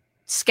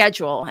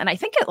schedule, and I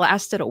think it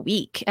lasted a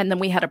week. And then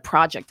we had a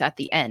project at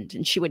the end,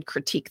 and she would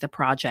critique the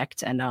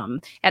project, and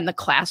the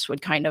class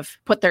would kind of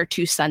put their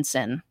 2 cents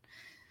in.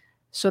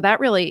 So that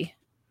really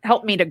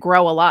helped me to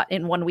grow a lot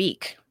in 1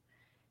 week.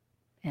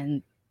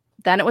 And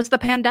then it was the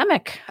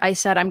pandemic. I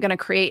said, I'm going to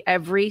create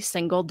every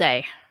single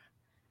day.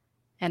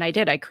 And I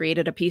did. I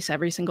created a piece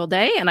every single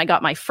day, and I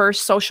got my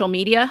first social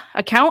media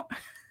account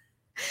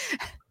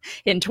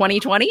in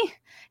 2020.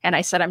 And I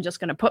said, I'm just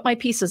going to put my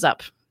pieces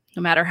up,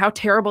 no matter how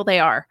terrible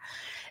they are,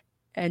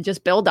 and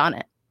just build on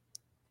it.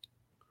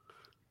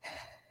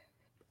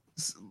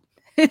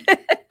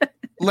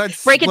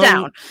 Let's break it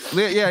down.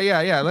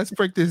 Yeah. Let's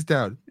break this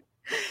down.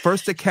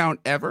 First account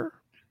ever?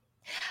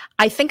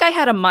 I think I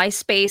had a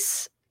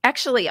MySpace.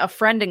 Actually, a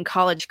friend in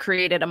college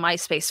created a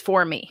MySpace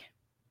for me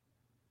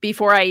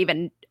before I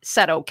even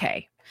said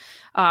okay.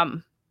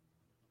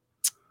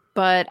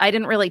 But I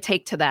didn't really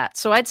take to that.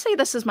 So I'd say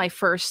this is my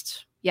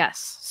first,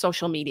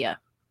 social media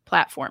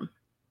platform.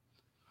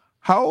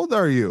 How old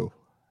are you?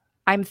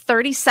 I'm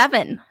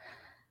 37.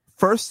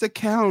 First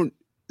account.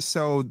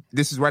 So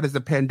this is right as the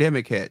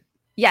pandemic hit.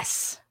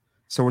 Yes.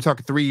 So we're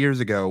talking 3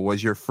 years ago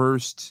was your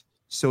first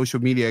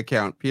social media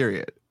account,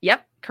 period.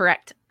 Yep,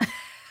 correct.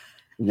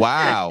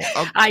 Wow.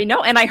 Okay. I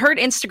know. And I heard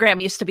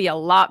Instagram used to be a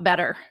lot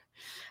better.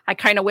 I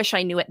kind of wish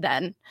I knew it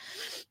then.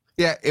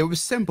 Yeah, it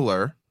was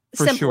simpler.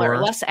 For Simpler, sure.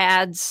 Less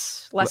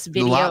ads, less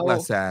video. A lot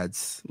less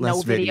ads, less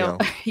no video.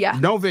 Yeah.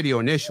 No video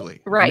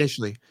initially. Right.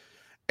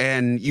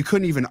 And you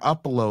couldn't even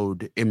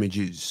upload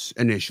images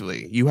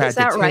initially. You had Is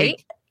that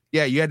right?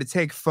 Yeah, you had to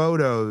take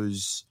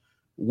photos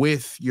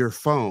with your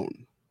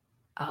phone.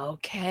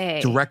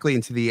 Okay. Directly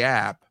into the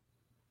app.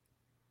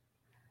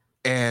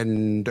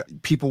 And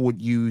people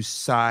would use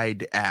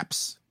side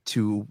apps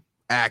to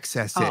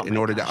access it in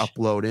order to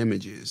upload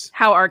images.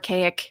 How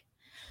archaic.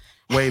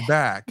 Way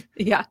back.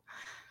 Yeah.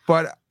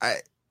 But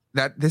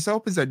this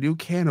opens a new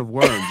can of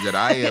worms that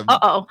I am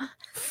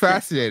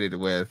fascinated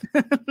with.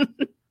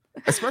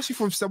 Especially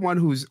from someone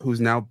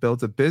who's now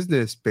built a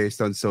business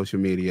based on social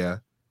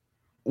media.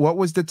 What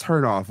was the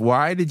turnoff?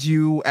 Why did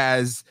you,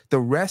 as the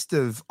rest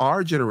of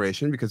our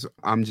generation, because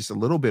I'm just a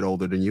little bit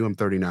older than you, I'm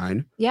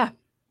 39. Yeah.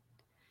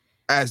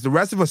 As the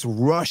rest of us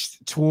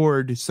rushed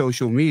toward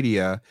social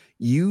media,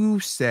 you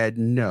said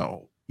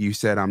no. You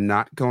said, I'm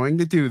not going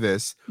to do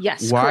this.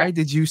 Yes. Why correct.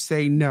 did you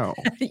say no?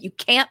 You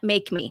can't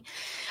make me.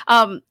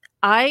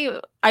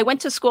 I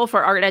went to school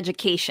for art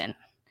education,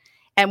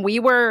 and we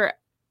were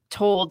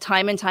told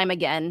time and time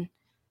again,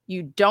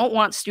 you don't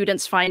want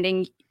students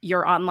finding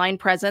your online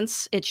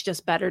presence. It's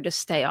just better to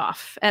stay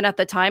off. And at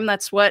the time,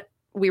 that's what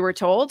we were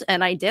told.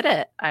 And I did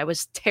it. I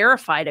was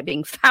terrified of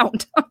being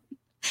found.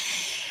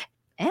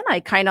 And I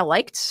kind of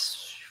liked,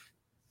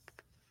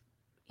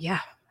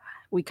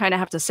 we kind of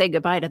have to say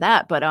goodbye to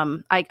that. But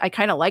I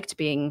kind of liked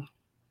being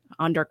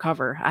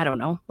undercover. I don't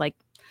know, like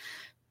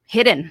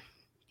hidden.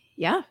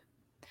 Yeah.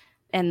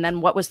 And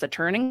then what was the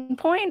turning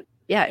point?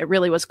 Yeah, it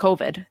really was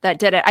COVID that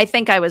did it. I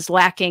think I was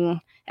lacking,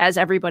 as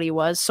everybody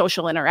was,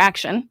 social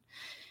interaction.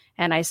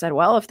 And I said,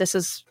 well, if this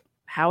is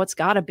how it's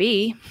got to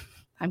be,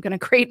 I'm going to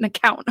create an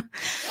account.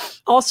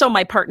 Also,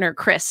 my partner,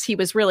 Chris, he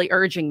was really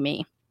urging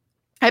me.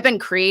 I've been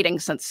creating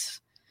since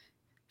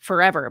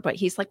forever, but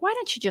he's like, why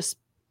don't you just,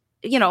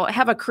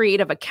 have a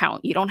creative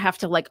account? You don't have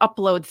to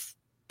upload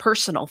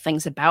personal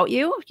things about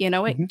you,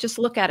 just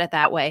look at it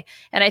that way.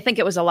 And I think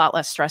it was a lot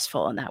less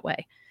stressful in that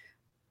way.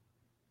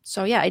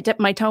 So yeah, I dipped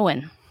my toe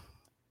in.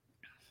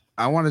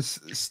 I want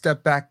to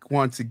step back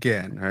once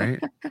again. All right.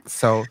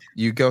 So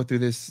you go through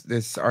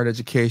this art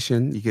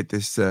education, you get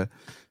this,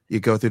 you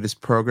go through this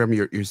program.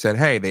 You said,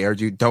 hey, they urge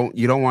you don't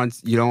want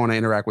to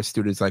interact with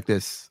students like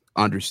this.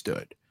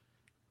 Understood.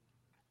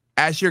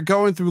 As you're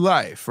going through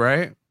life,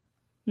 right?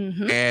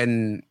 Mm-hmm.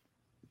 And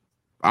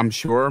I'm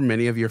sure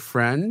many of your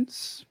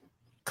friends,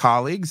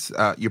 colleagues,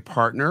 your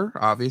partner,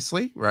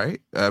 obviously,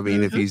 right? I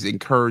mean, if he's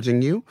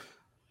encouraging you,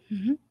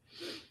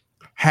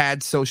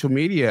 had social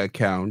media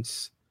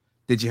accounts.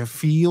 Did you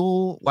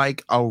feel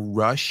like a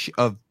rush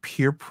of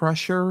peer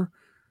pressure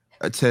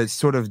to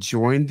sort of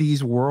join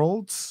these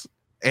worlds?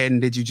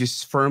 And did you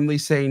just firmly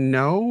say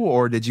no,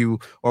 or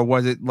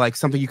was it like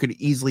something you could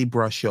easily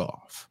brush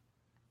off?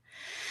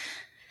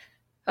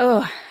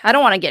 Oh, I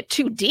don't want to get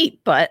too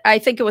deep, but I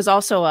think it was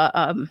also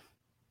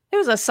it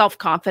was a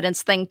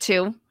self-confidence thing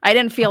too. I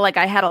didn't feel like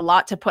I had a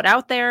lot to put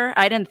out there.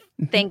 I didn't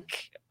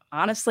think,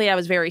 honestly, I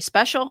was very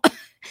special.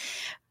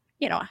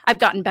 I've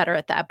gotten better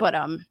at that, but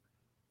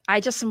I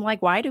just am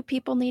like, why do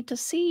people need to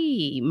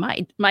see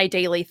my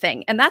daily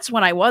thing? And that's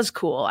when I was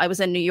cool. I was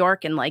in New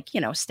York and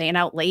staying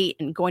out late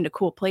and going to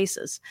cool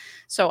places.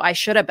 So I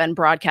should have been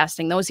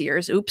broadcasting those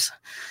years. Oops.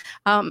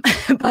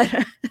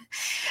 But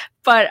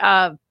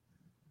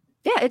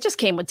yeah, it just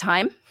came with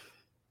time.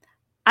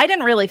 I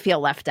didn't really feel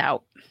left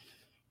out.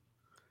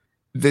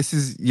 This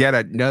is yet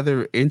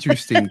another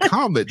interesting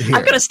comment here.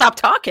 I'm going to stop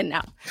talking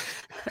now.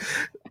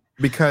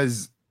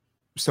 Because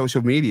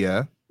social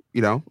media,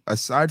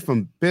 aside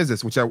from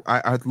business, which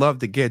I'd love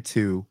to get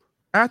to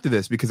after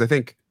this, because I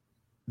think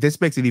this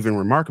makes it even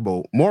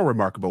more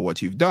remarkable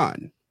what you've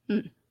done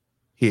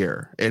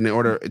here. And in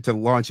order to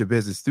launch a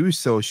business through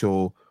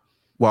social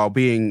while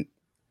being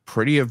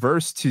pretty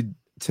averse to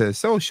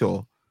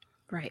social.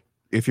 Right.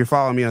 If you're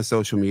following me on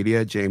social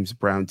media, James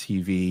Brown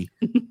TV,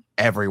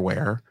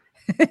 everywhere,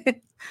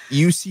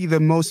 you see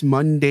the most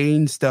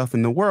mundane stuff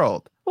in the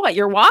world. What,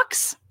 your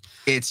walks?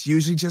 It's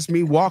usually just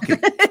me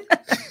walking.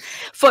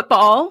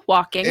 Football,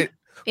 walking,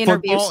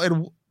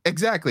 interviews.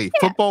 Exactly.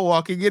 Yeah. Football,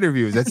 walking,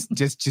 interviews. That's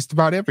just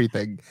about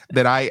everything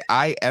that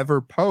I ever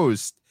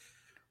post.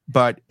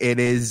 But it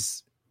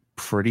is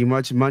pretty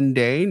much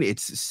mundane.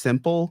 It's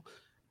simple.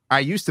 I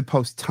used to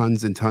post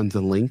tons and tons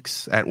of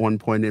links at one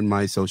point in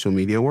my social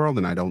media world,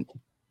 and I don't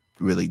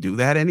really do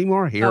that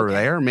anymore, here or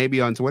there,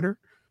 maybe on Twitter.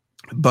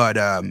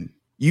 But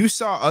you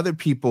saw other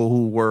people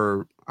who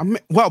were,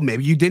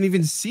 maybe you didn't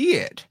even see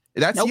it.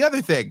 That's the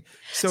other thing.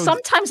 So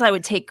sometimes I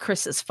would take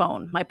Chris's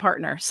phone, my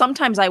partner.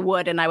 Sometimes I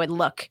would, and I would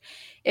look.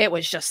 It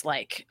was just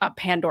like a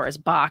Pandora's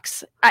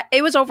box.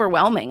 It was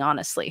overwhelming,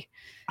 honestly.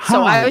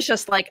 So I was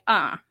just like,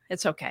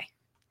 it's okay.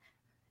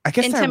 I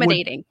guess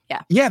intimidating.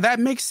 Yeah, that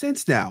makes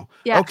sense now.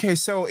 Yeah. Okay,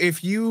 so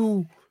if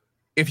you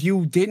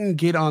didn't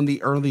get on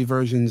the early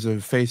versions of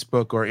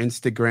Facebook or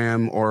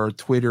Instagram or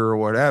Twitter or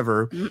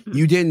whatever,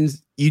 you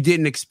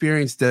didn't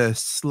experience the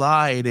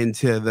slide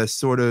into the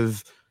sort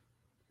of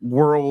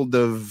world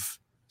of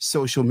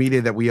social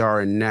media that we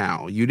are in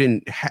now. You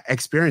didn't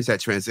experience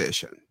that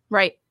transition.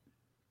 Right.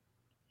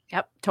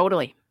 Yep,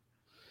 totally.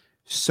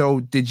 So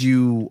do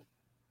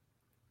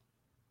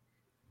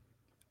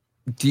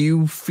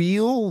you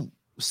feel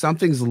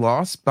something's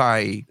lost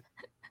by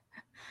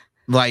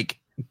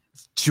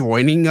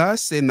joining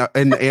us in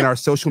our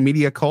social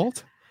media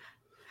cult?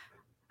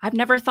 I've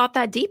never thought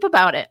that deep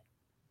about it.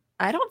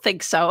 I don't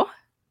think so.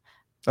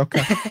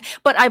 Okay.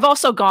 But I've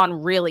also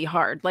gone really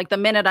hard. Like the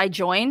minute I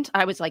joined,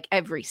 I was like,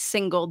 every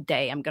single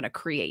day I'm going to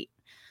create.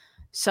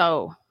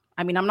 So,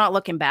 I'm not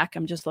looking back.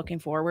 I'm just looking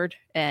forward.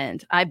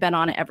 And I've been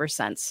on it ever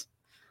since.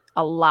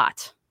 A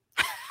lot.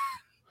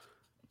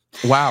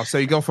 Wow. So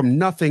you go from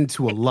nothing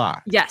to a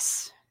lot.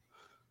 Yes.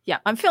 Yeah.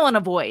 I'm filling a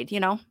void,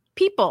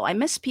 people. I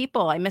miss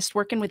people. I missed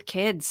working with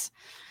kids.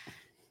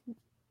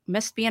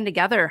 Missed being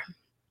together.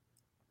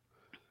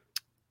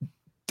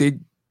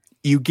 Did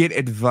you get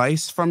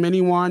advice from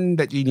anyone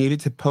that you needed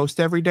to post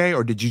every day,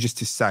 or did you just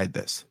decide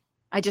this?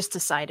 I just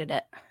decided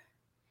it.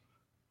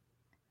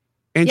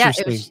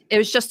 Interesting. Yeah, it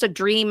was just a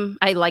dream.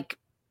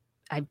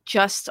 I've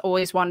just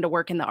always wanted to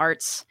work in the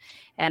arts,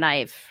 and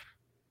I've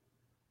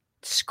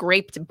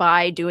scraped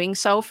by doing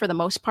so for the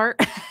most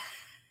part.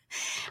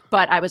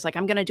 But I was like,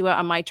 I'm going to do it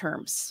on my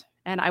terms,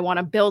 and I want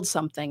to build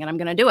something, and I'm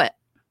going to do it.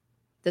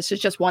 This is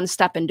just one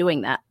step in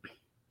doing that.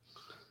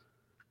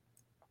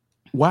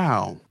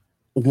 Wow.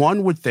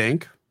 One would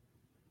think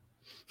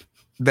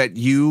that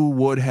you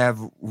would have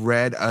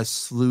read a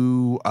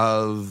slew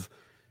of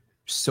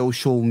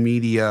social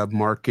media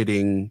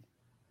marketing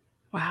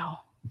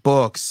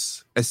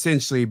books,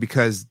 essentially,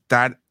 because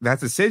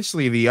that's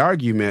essentially the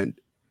argument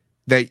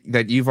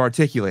that you've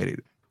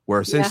articulated,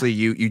 where essentially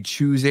you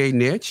choose a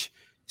niche,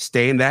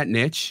 stay in that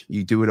niche,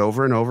 you do it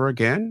over and over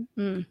again,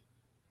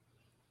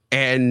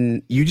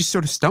 and you just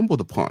sort of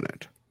stumbled upon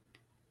it.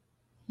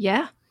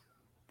 Yeah.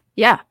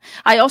 Yeah.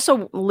 I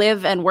also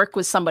live and work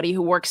with somebody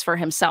who works for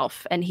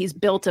himself, and he's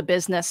built a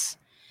business.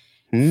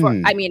 We've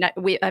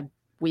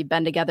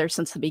been together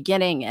since the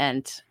beginning,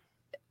 and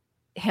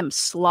him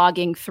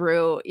slogging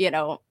through,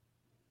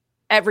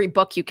 every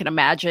book you can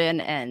imagine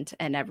and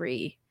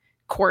every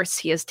course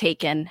he has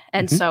taken.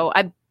 And so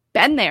I've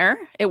been there.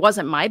 It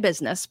wasn't my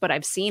business, but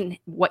I've seen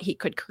what he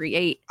could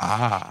create.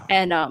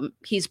 And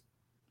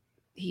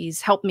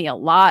he's helped me a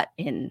lot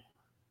in,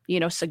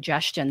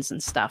 suggestions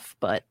and stuff,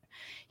 but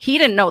he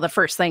didn't know the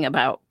first thing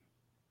about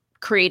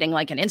creating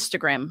like a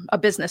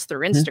business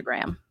through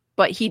Instagram,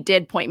 but he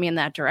did point me in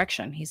that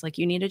direction. He's like,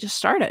 you need to just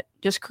start it.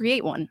 Just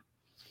create one.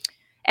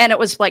 And it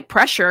was like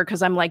pressure,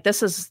 because I'm like,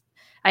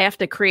 I have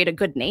to create a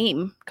good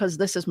name because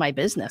this is my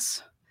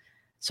business.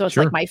 So it's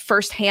like my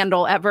first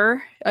handle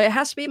ever. It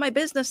has to be my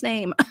business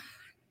name.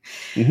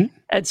 Mhm.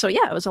 And so,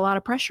 yeah, it was a lot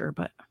of pressure,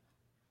 but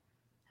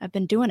I've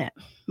been doing it.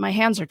 My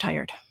hands are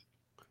tired.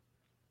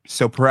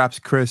 So perhaps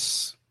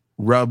Chris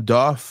rubbed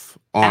off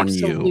on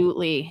you.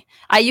 Absolutely.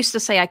 I used to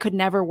say I could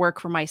never work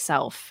for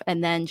myself.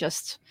 And then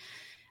just,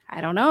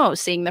 I don't know,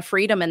 seeing the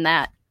freedom in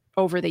that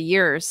over the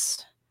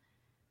years,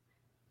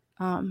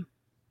 and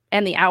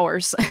the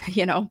hours,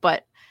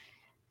 but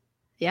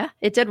yeah,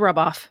 it did rub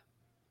off.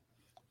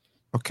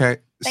 Okay.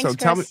 Thanks, So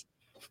tell me,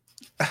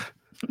 Chris.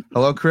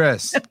 hello,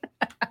 Chris.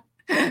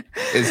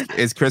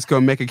 Is Chris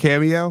going to make a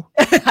cameo?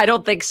 I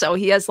don't think so.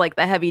 He has like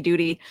the heavy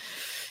duty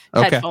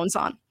headphones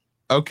on.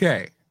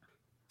 Okay.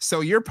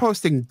 So you're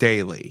posting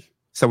daily.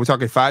 So we're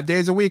talking 5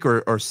 days a week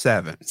or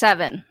 7?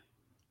 7.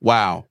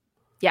 Wow.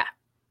 Yeah.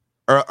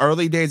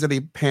 Early days of the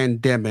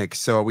pandemic.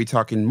 So are we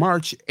talking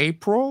March,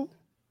 April?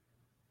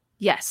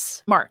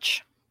 Yes.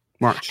 March.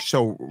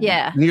 So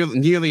yeah,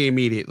 nearly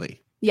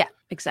immediately. Yeah,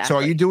 exactly. So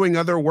are you doing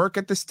other work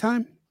at this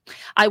time?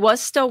 I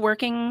was still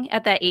working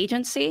at that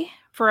agency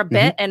for a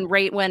bit. And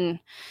right when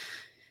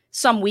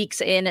some weeks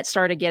in, it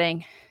started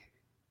getting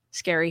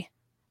scary.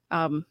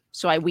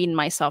 So I weaned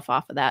myself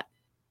off of that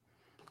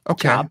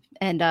job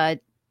and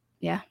and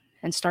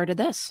started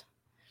this.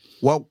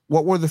 What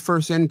were the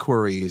first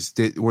inquiries?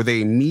 Were they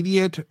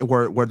immediate?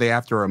 Were they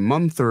after a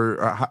month, or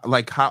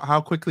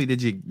how quickly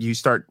did you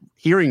start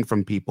hearing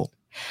from people?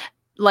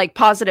 Like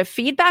positive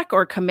feedback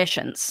or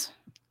commissions?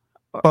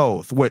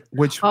 Both.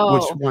 Which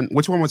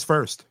one was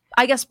first?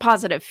 I guess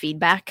positive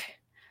feedback.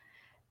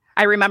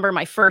 I remember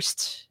my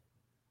first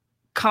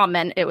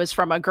comment. It was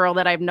from a girl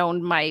that I've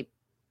known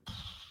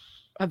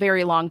a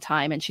very long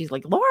time, and she's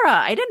like, "Laura,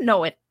 I didn't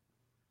know it.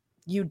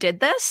 You did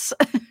this?"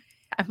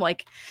 I'm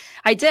like,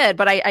 I did,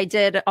 but I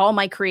did all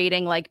my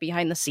creating like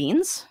behind the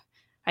scenes.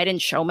 I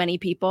didn't show many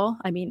people.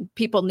 I mean,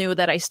 people knew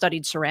that I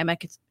studied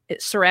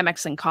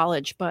ceramics in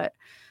college, but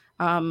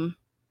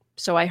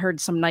so I heard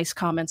some nice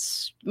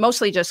comments,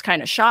 mostly just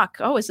kind of shock.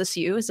 Oh, is this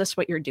you? Is this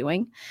what you're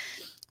doing?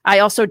 I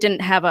also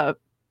didn't have a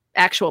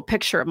actual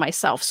picture of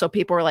myself, so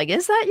people were like,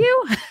 "Is that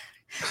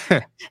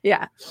you?"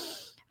 Yeah.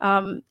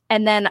 And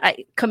then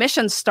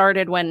commissions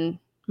started when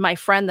my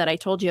friend that I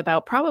told you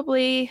about,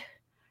 probably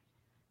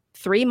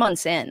 3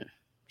 months in,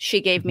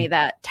 she gave me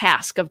that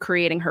task of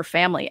creating her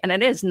family. And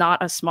it is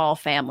not a small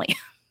family.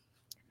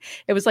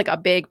 It was like a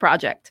big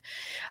project.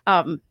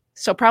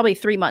 So probably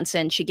 3 months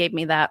in, she gave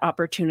me that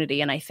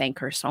opportunity, and I thank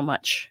her so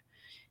much.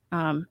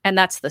 And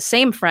that's the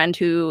same friend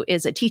who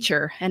is a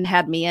teacher and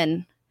had me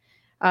in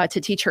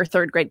to teach her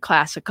 3rd grade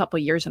class a couple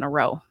years in a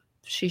row.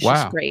 She's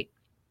just great.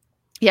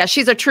 Yeah,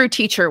 she's a true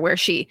teacher where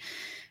she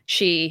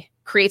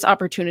creates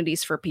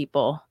opportunities for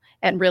people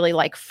and really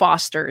like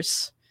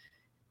fosters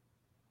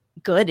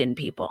good in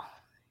people.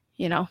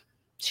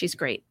 She's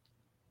great.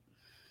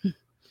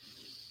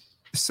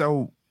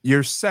 So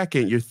your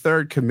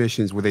 3rd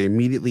commissions, were they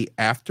immediately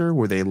after?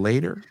 Were they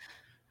later?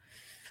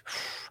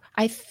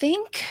 I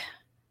think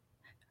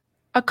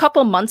a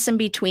couple months in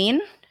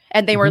between,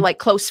 and they were like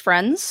close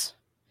friends.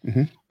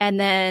 And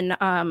then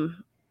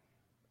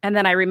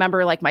I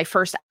remember like my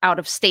first out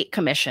of state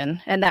commission,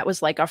 and that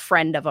was like a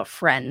friend of a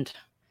friend.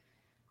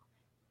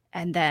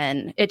 And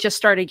then it just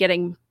started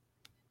getting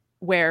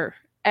where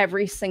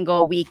every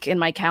single week in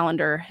my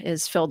calendar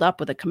is filled up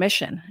with a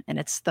commission. And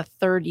it's the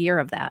 3rd year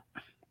of that.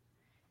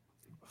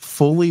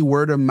 Fully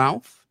word of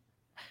mouth?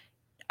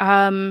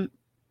 I've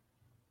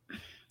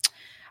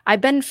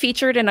been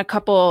featured in a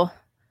couple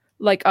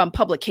like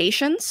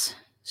publications.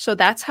 So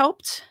that's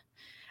helped.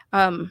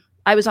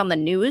 I was on the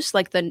news,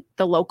 like the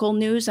local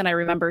news. And I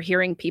remember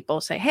hearing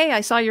people say, "Hey,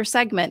 I saw your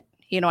segment.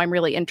 I'm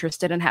really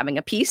interested in having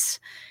a piece."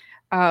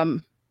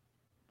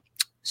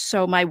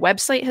 So my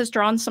website has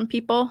drawn some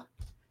people,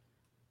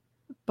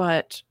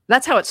 but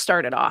that's how it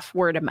started off,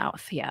 word of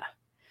mouth. Yeah.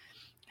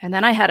 And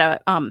then I had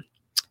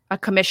a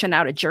commission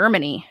out of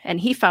Germany,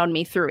 and he found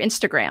me through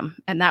Instagram,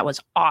 and that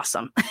was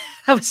awesome.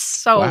 That was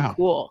so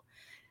cool.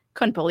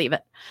 Couldn't believe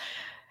it.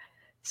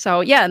 So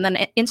yeah. And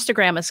then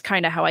Instagram is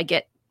kind of how I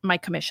get my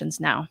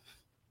commissions now.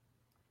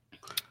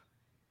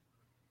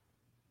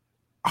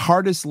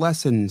 Hardest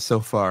lesson so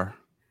far?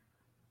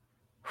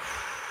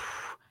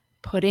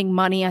 Putting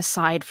money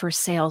aside for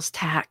sales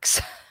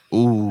tax.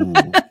 Ooh.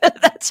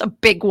 That's a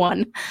big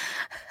one.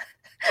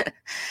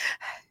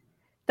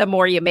 The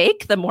more you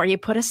make, the more you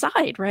put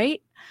aside,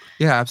 right?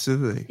 Yeah,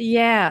 absolutely.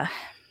 Yeah.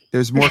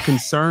 There's more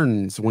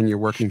concerns when you're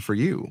working for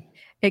you.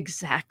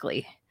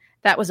 Exactly.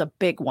 That was a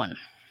big one.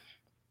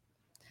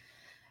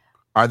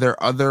 Are there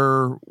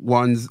other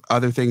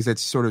things that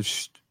sort of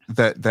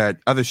that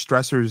other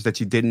stressors that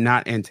you did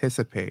not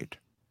anticipate?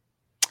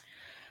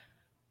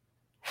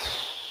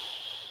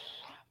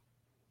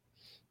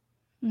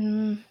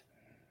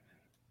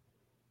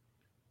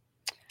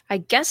 I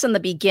guess in the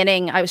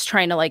beginning, I was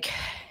trying to like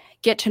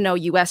get to know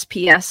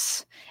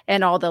USPS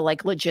and all the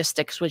like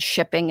logistics with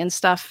shipping and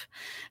stuff.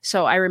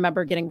 So I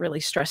remember getting really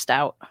stressed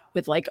out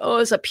with like, oh,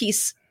 it's a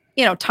piece,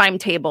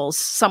 timetables.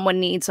 Someone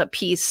needs a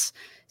piece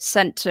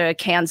sent to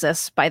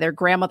Kansas by their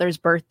grandmother's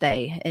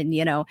birthday. And,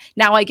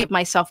 now I give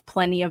myself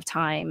plenty of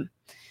time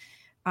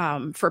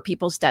for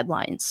people's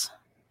deadlines.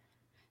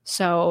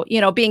 So,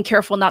 being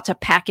careful not to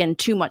pack in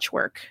too much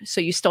work.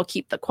 So you still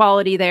keep the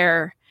quality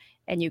there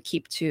and you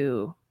keep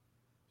to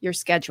your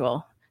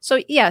schedule.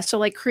 So, yeah. So,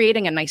 like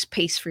creating a nice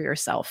pace for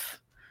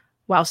yourself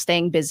while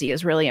staying busy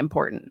is really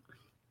important.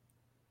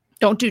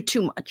 Don't do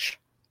too much.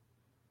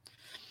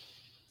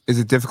 Is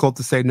it difficult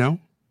to say no?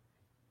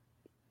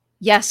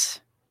 Yes.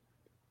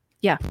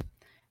 Yeah.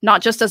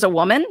 Not just as a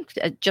woman,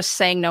 just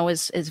saying no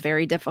is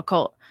very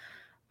difficult.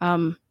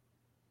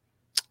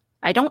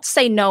 I don't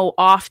say no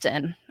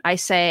often. I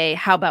say,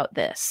 how about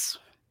this?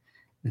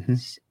 Mm-hmm.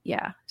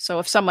 Yeah. So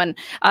if someone,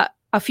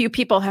 a few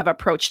people have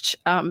approached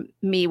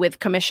me with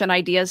commission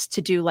ideas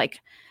to do like,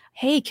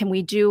 hey, can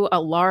we do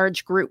a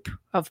large group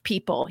of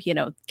people?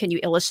 Can you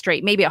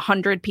illustrate maybe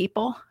 100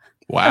 people?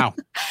 Wow.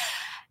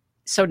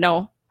 So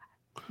no,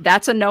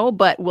 that's a no,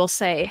 but we'll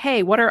say,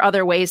 hey, what are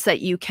other ways that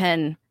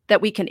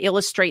we can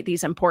illustrate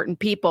these important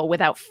people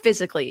without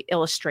physically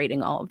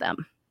illustrating all of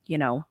them,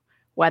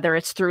 whether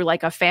it's through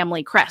like a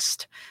family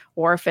crest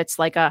or if it's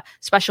like a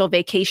special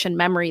vacation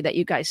memory that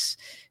you guys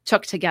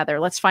took together.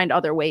 Let's find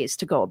other ways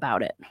to go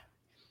about it.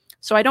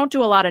 So I don't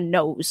do a lot of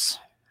no's.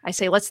 I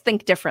say, let's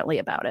think differently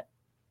about it.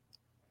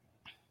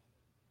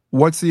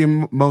 What's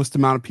the most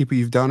amount of people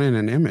you've done in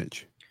an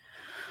image?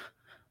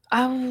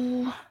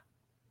 Oh,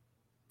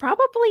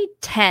 probably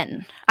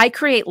 10. I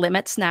create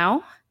limits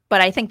now,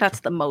 but I think that's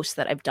the most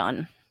that I've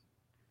done.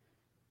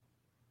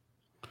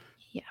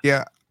 Yeah.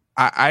 Yeah.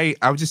 I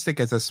would just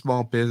think as a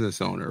small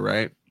business owner,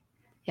 right?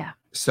 Yeah.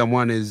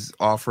 Someone is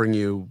offering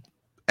you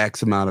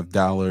X amount of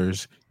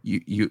dollars.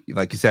 You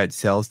like you said,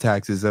 sales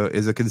tax is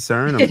a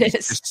concern.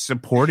 Just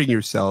supporting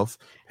yourself,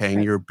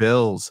 paying your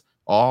bills,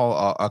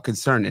 all a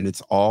concern, and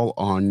it's all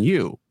on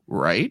you,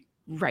 right?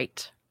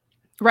 Right.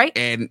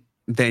 And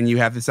then you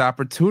have this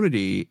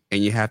opportunity,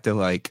 and you have to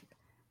like,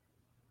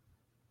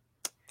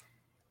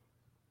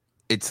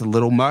 it's a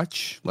little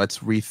much. Let's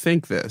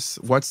rethink this.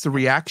 What's the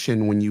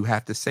reaction when you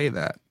have to say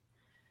that?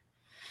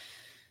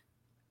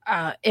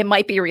 It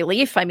might be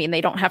relief. I mean,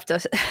 they don't have to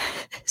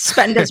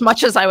spend as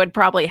much as I would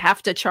probably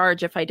have to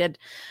charge if I did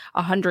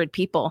 100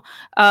 people.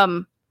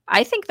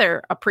 I think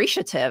they're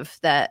appreciative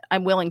that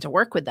I'm willing to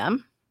work with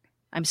them.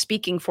 I'm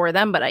speaking for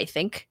them, but I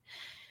think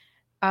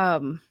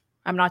I'm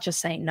not just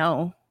saying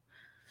no.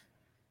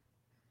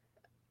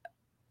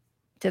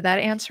 Did that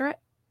answer it?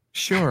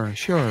 Sure.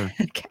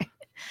 Okay.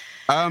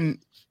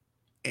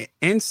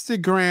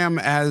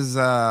 Instagram as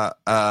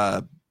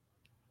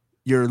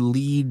your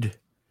lead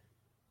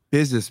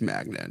business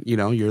magnet,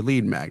 your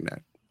lead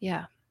magnet.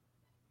 Yeah.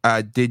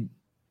 Are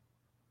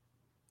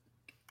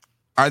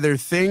there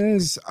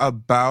things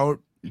about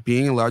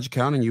being a large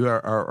account, and you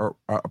are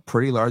a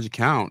pretty large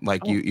account,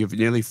 like you have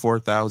nearly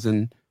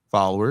 4,000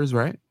 followers,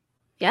 right?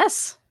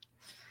 Yes.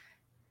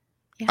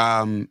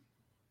 Yeah.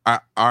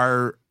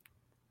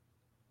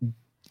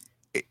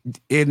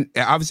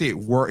 Obviously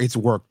it's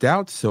worked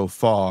out so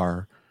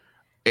far.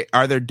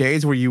 Are there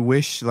days where you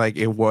wish like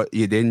you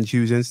didn't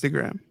choose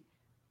Instagram?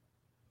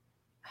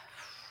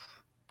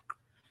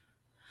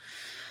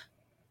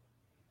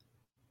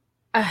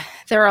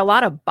 There are a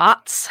lot of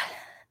bots.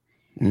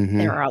 Mm-hmm.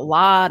 There are a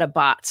lot of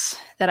bots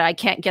that I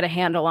can't get a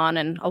handle on,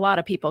 and a lot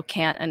of people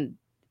can't. And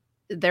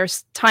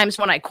there's times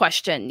when I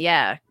question,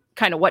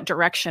 kind of what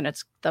direction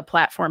the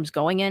platform's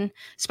going in,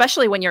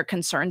 especially when your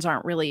concerns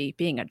aren't really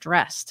being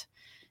addressed,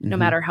 no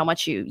matter how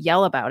much you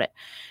yell about it.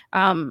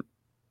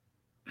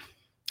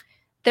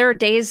 There are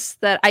days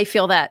that I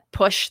feel that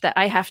push that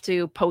I have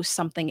to post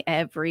something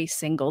every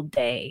single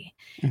day.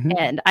 Mm-hmm.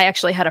 And I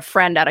actually had a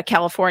friend out of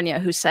California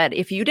who said,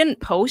 if you didn't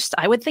post,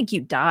 I would think you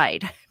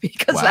died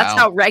because that's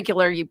how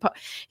regular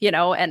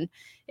and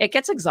it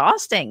gets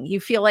exhausting. You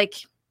feel like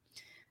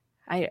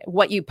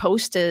what you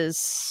post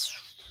is,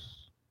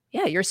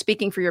 you're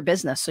speaking for your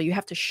business. So you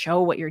have to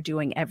show what you're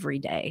doing every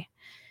day.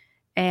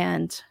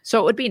 And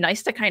so it would be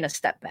nice to kind of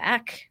step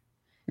back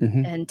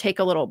and take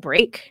a little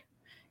break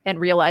and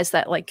realize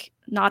that like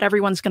not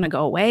everyone's going to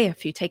go away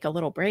if you take a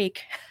little break.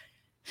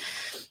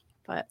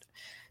 But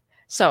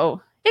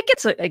so it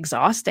gets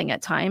exhausting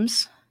at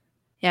times.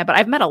 Yeah, but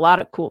I've met a lot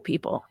of cool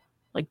people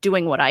like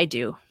doing what I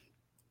do.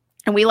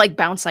 And we like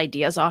bounce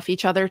ideas off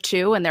each other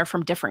too. And they're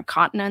from different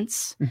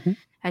continents. Mm-hmm.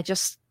 I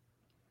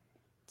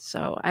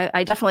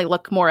definitely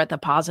look more at the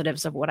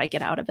positives of what I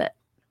get out of it.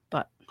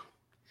 But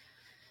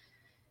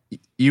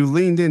you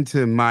leaned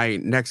into my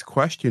next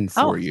question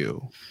for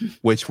you,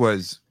 which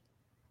was,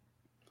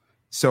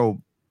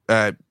 so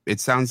it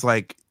sounds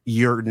like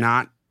you're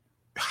not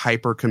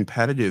hyper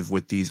competitive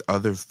with these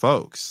other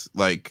folks,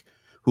 like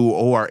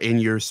who are in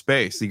your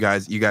space. You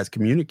guys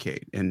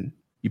communicate and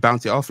you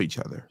bounce off each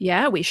other.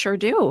 Yeah, we sure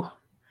do.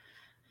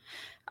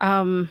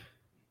 I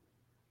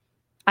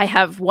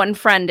have one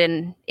friend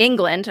in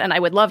England, and I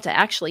would love to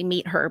actually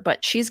meet her,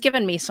 but she's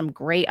given me some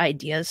great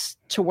ideas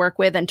to work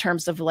with in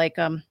terms of like,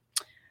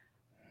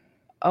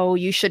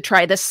 you should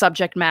try this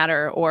subject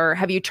matter, or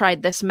have you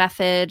tried this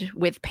method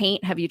with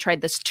paint? Have you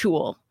tried this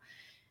tool?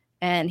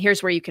 And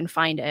here's where you can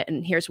find it.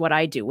 And here's what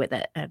I do with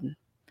it. And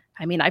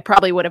I mean, I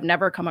probably would have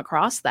never come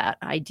across that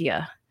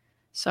idea.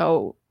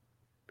 So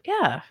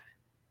yeah,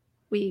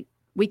 we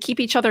keep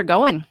each other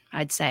going,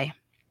 I'd say.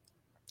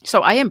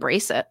 So I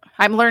embrace it.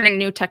 I'm learning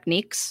new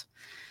techniques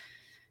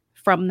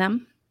from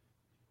them.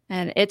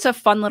 And it's a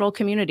fun little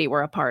community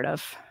we're a part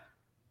of.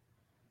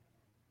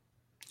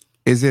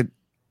 Is it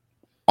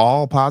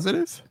all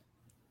positive?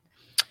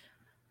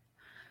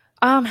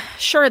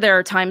 Sure, there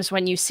are times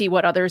when you see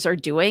what others are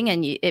doing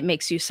and it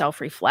makes you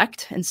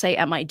self-reflect and say,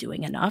 am I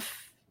doing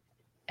enough?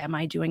 Am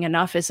I doing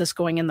enough? Is this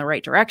going in the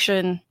right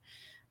direction?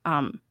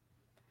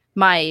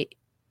 My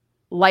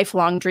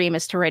lifelong dream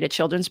is to write a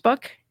children's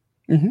book.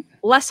 Mm-hmm.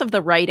 Less of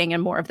the writing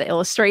and more of the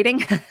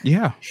illustrating.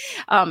 Yeah.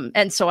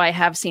 And so I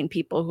have seen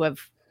people who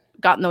have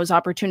gotten those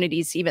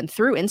opportunities even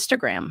through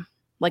Instagram,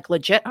 like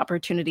legit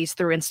opportunities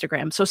through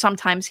Instagram. So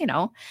sometimes,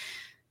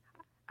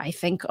 I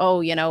think,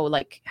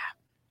 like,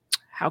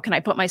 how can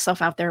I put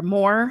myself out there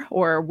more?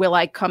 Or will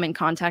I come in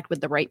contact with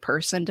the right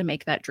person to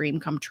make that dream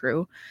come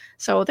true?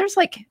 So there's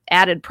like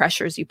added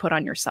pressures you put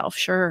on yourself,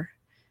 sure,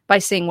 by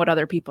seeing what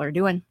other people are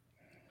doing.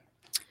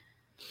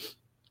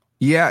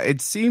 Yeah, it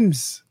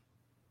seems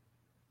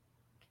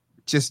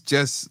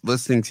just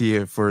listening to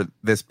you for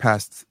this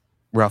past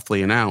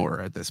roughly an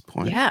hour at this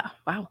point. Yeah,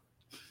 wow.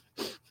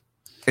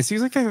 It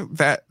seems like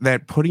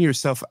that putting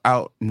yourself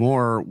out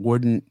more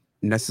wouldn't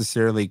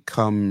necessarily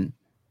come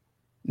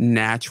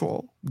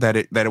natural, that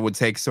it would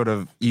take sort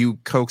of you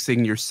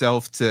coaxing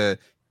yourself to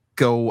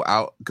go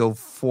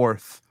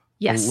forth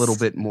a little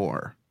bit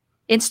more.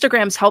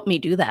 Instagram's helped me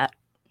do that.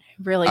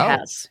 It really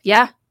has.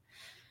 Yeah.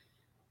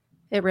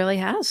 It really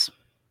has.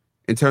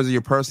 In terms of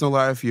your personal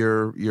life,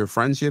 your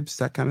friendships,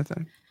 that kind of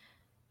thing?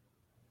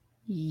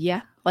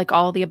 Yeah, like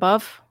all of the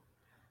above.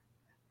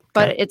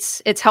 But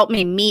it's helped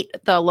me meet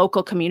the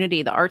local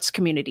community, the arts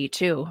community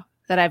too,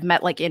 that I've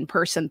met like in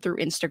person through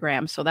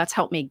Instagram. So that's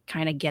helped me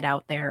kind of get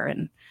out there.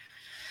 And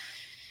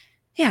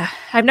yeah,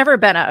 I've never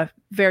been a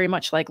very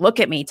much like, look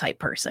at me type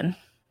person,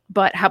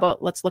 but how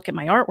about let's look at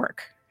my artwork?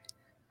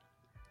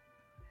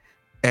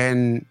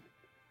 And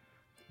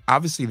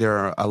obviously there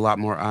are a lot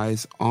more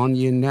eyes on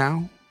you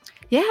now.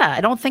 Yeah,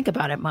 I don't think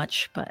about it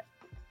much, but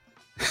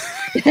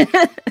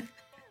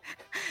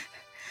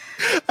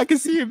I can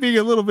see it being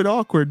a little bit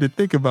awkward to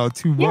think about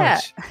too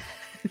much.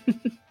 A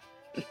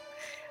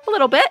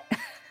little bit.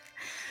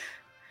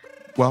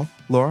 Well,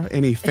 Laura,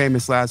 any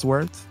famous last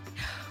words?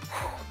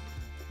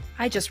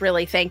 I just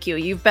really thank you.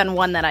 You've been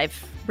one that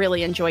I've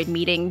really enjoyed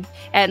meeting.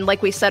 And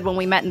like we said when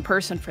we met in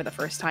person for the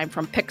first time,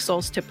 from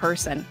pixels to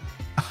person.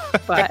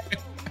 But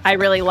I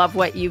really love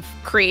what you've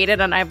created,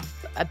 and I've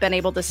been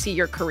able to see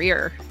your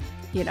career,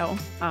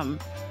 and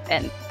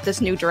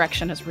this new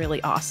direction is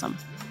really awesome.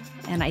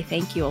 And I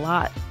thank you a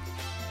lot.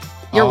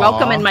 You're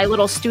welcome in my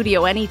little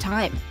studio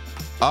anytime.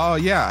 Oh,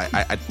 yeah.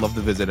 I'd love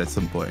to visit at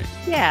some point.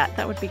 Yeah,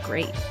 that would be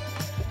great.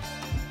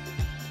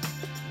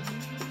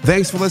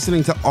 Thanks for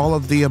listening to all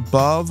of the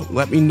above.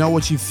 Let me know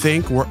what you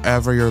think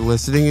wherever you're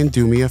listening, and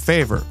do me a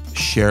favor,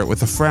 share it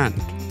with a friend.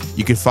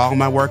 You can follow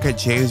my work at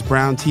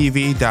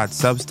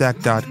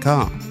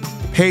jamesbrowntv.substack.com.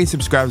 Paid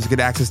subscribers get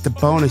access to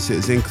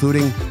bonuses,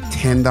 including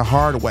 10 the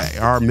Hard Way,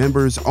 our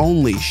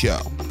members-only show.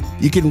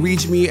 You can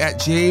reach me at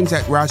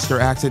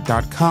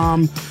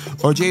james@rochesteraccent.com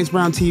or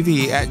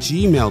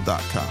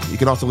jamesbrowntv@gmail.com. You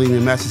can also leave me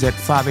a message at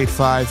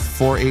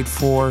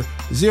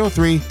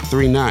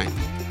 585-484-0339.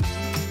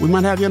 We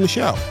might have you on the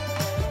show.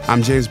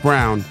 I'm James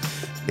Brown,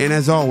 and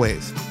as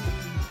always,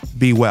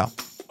 be well.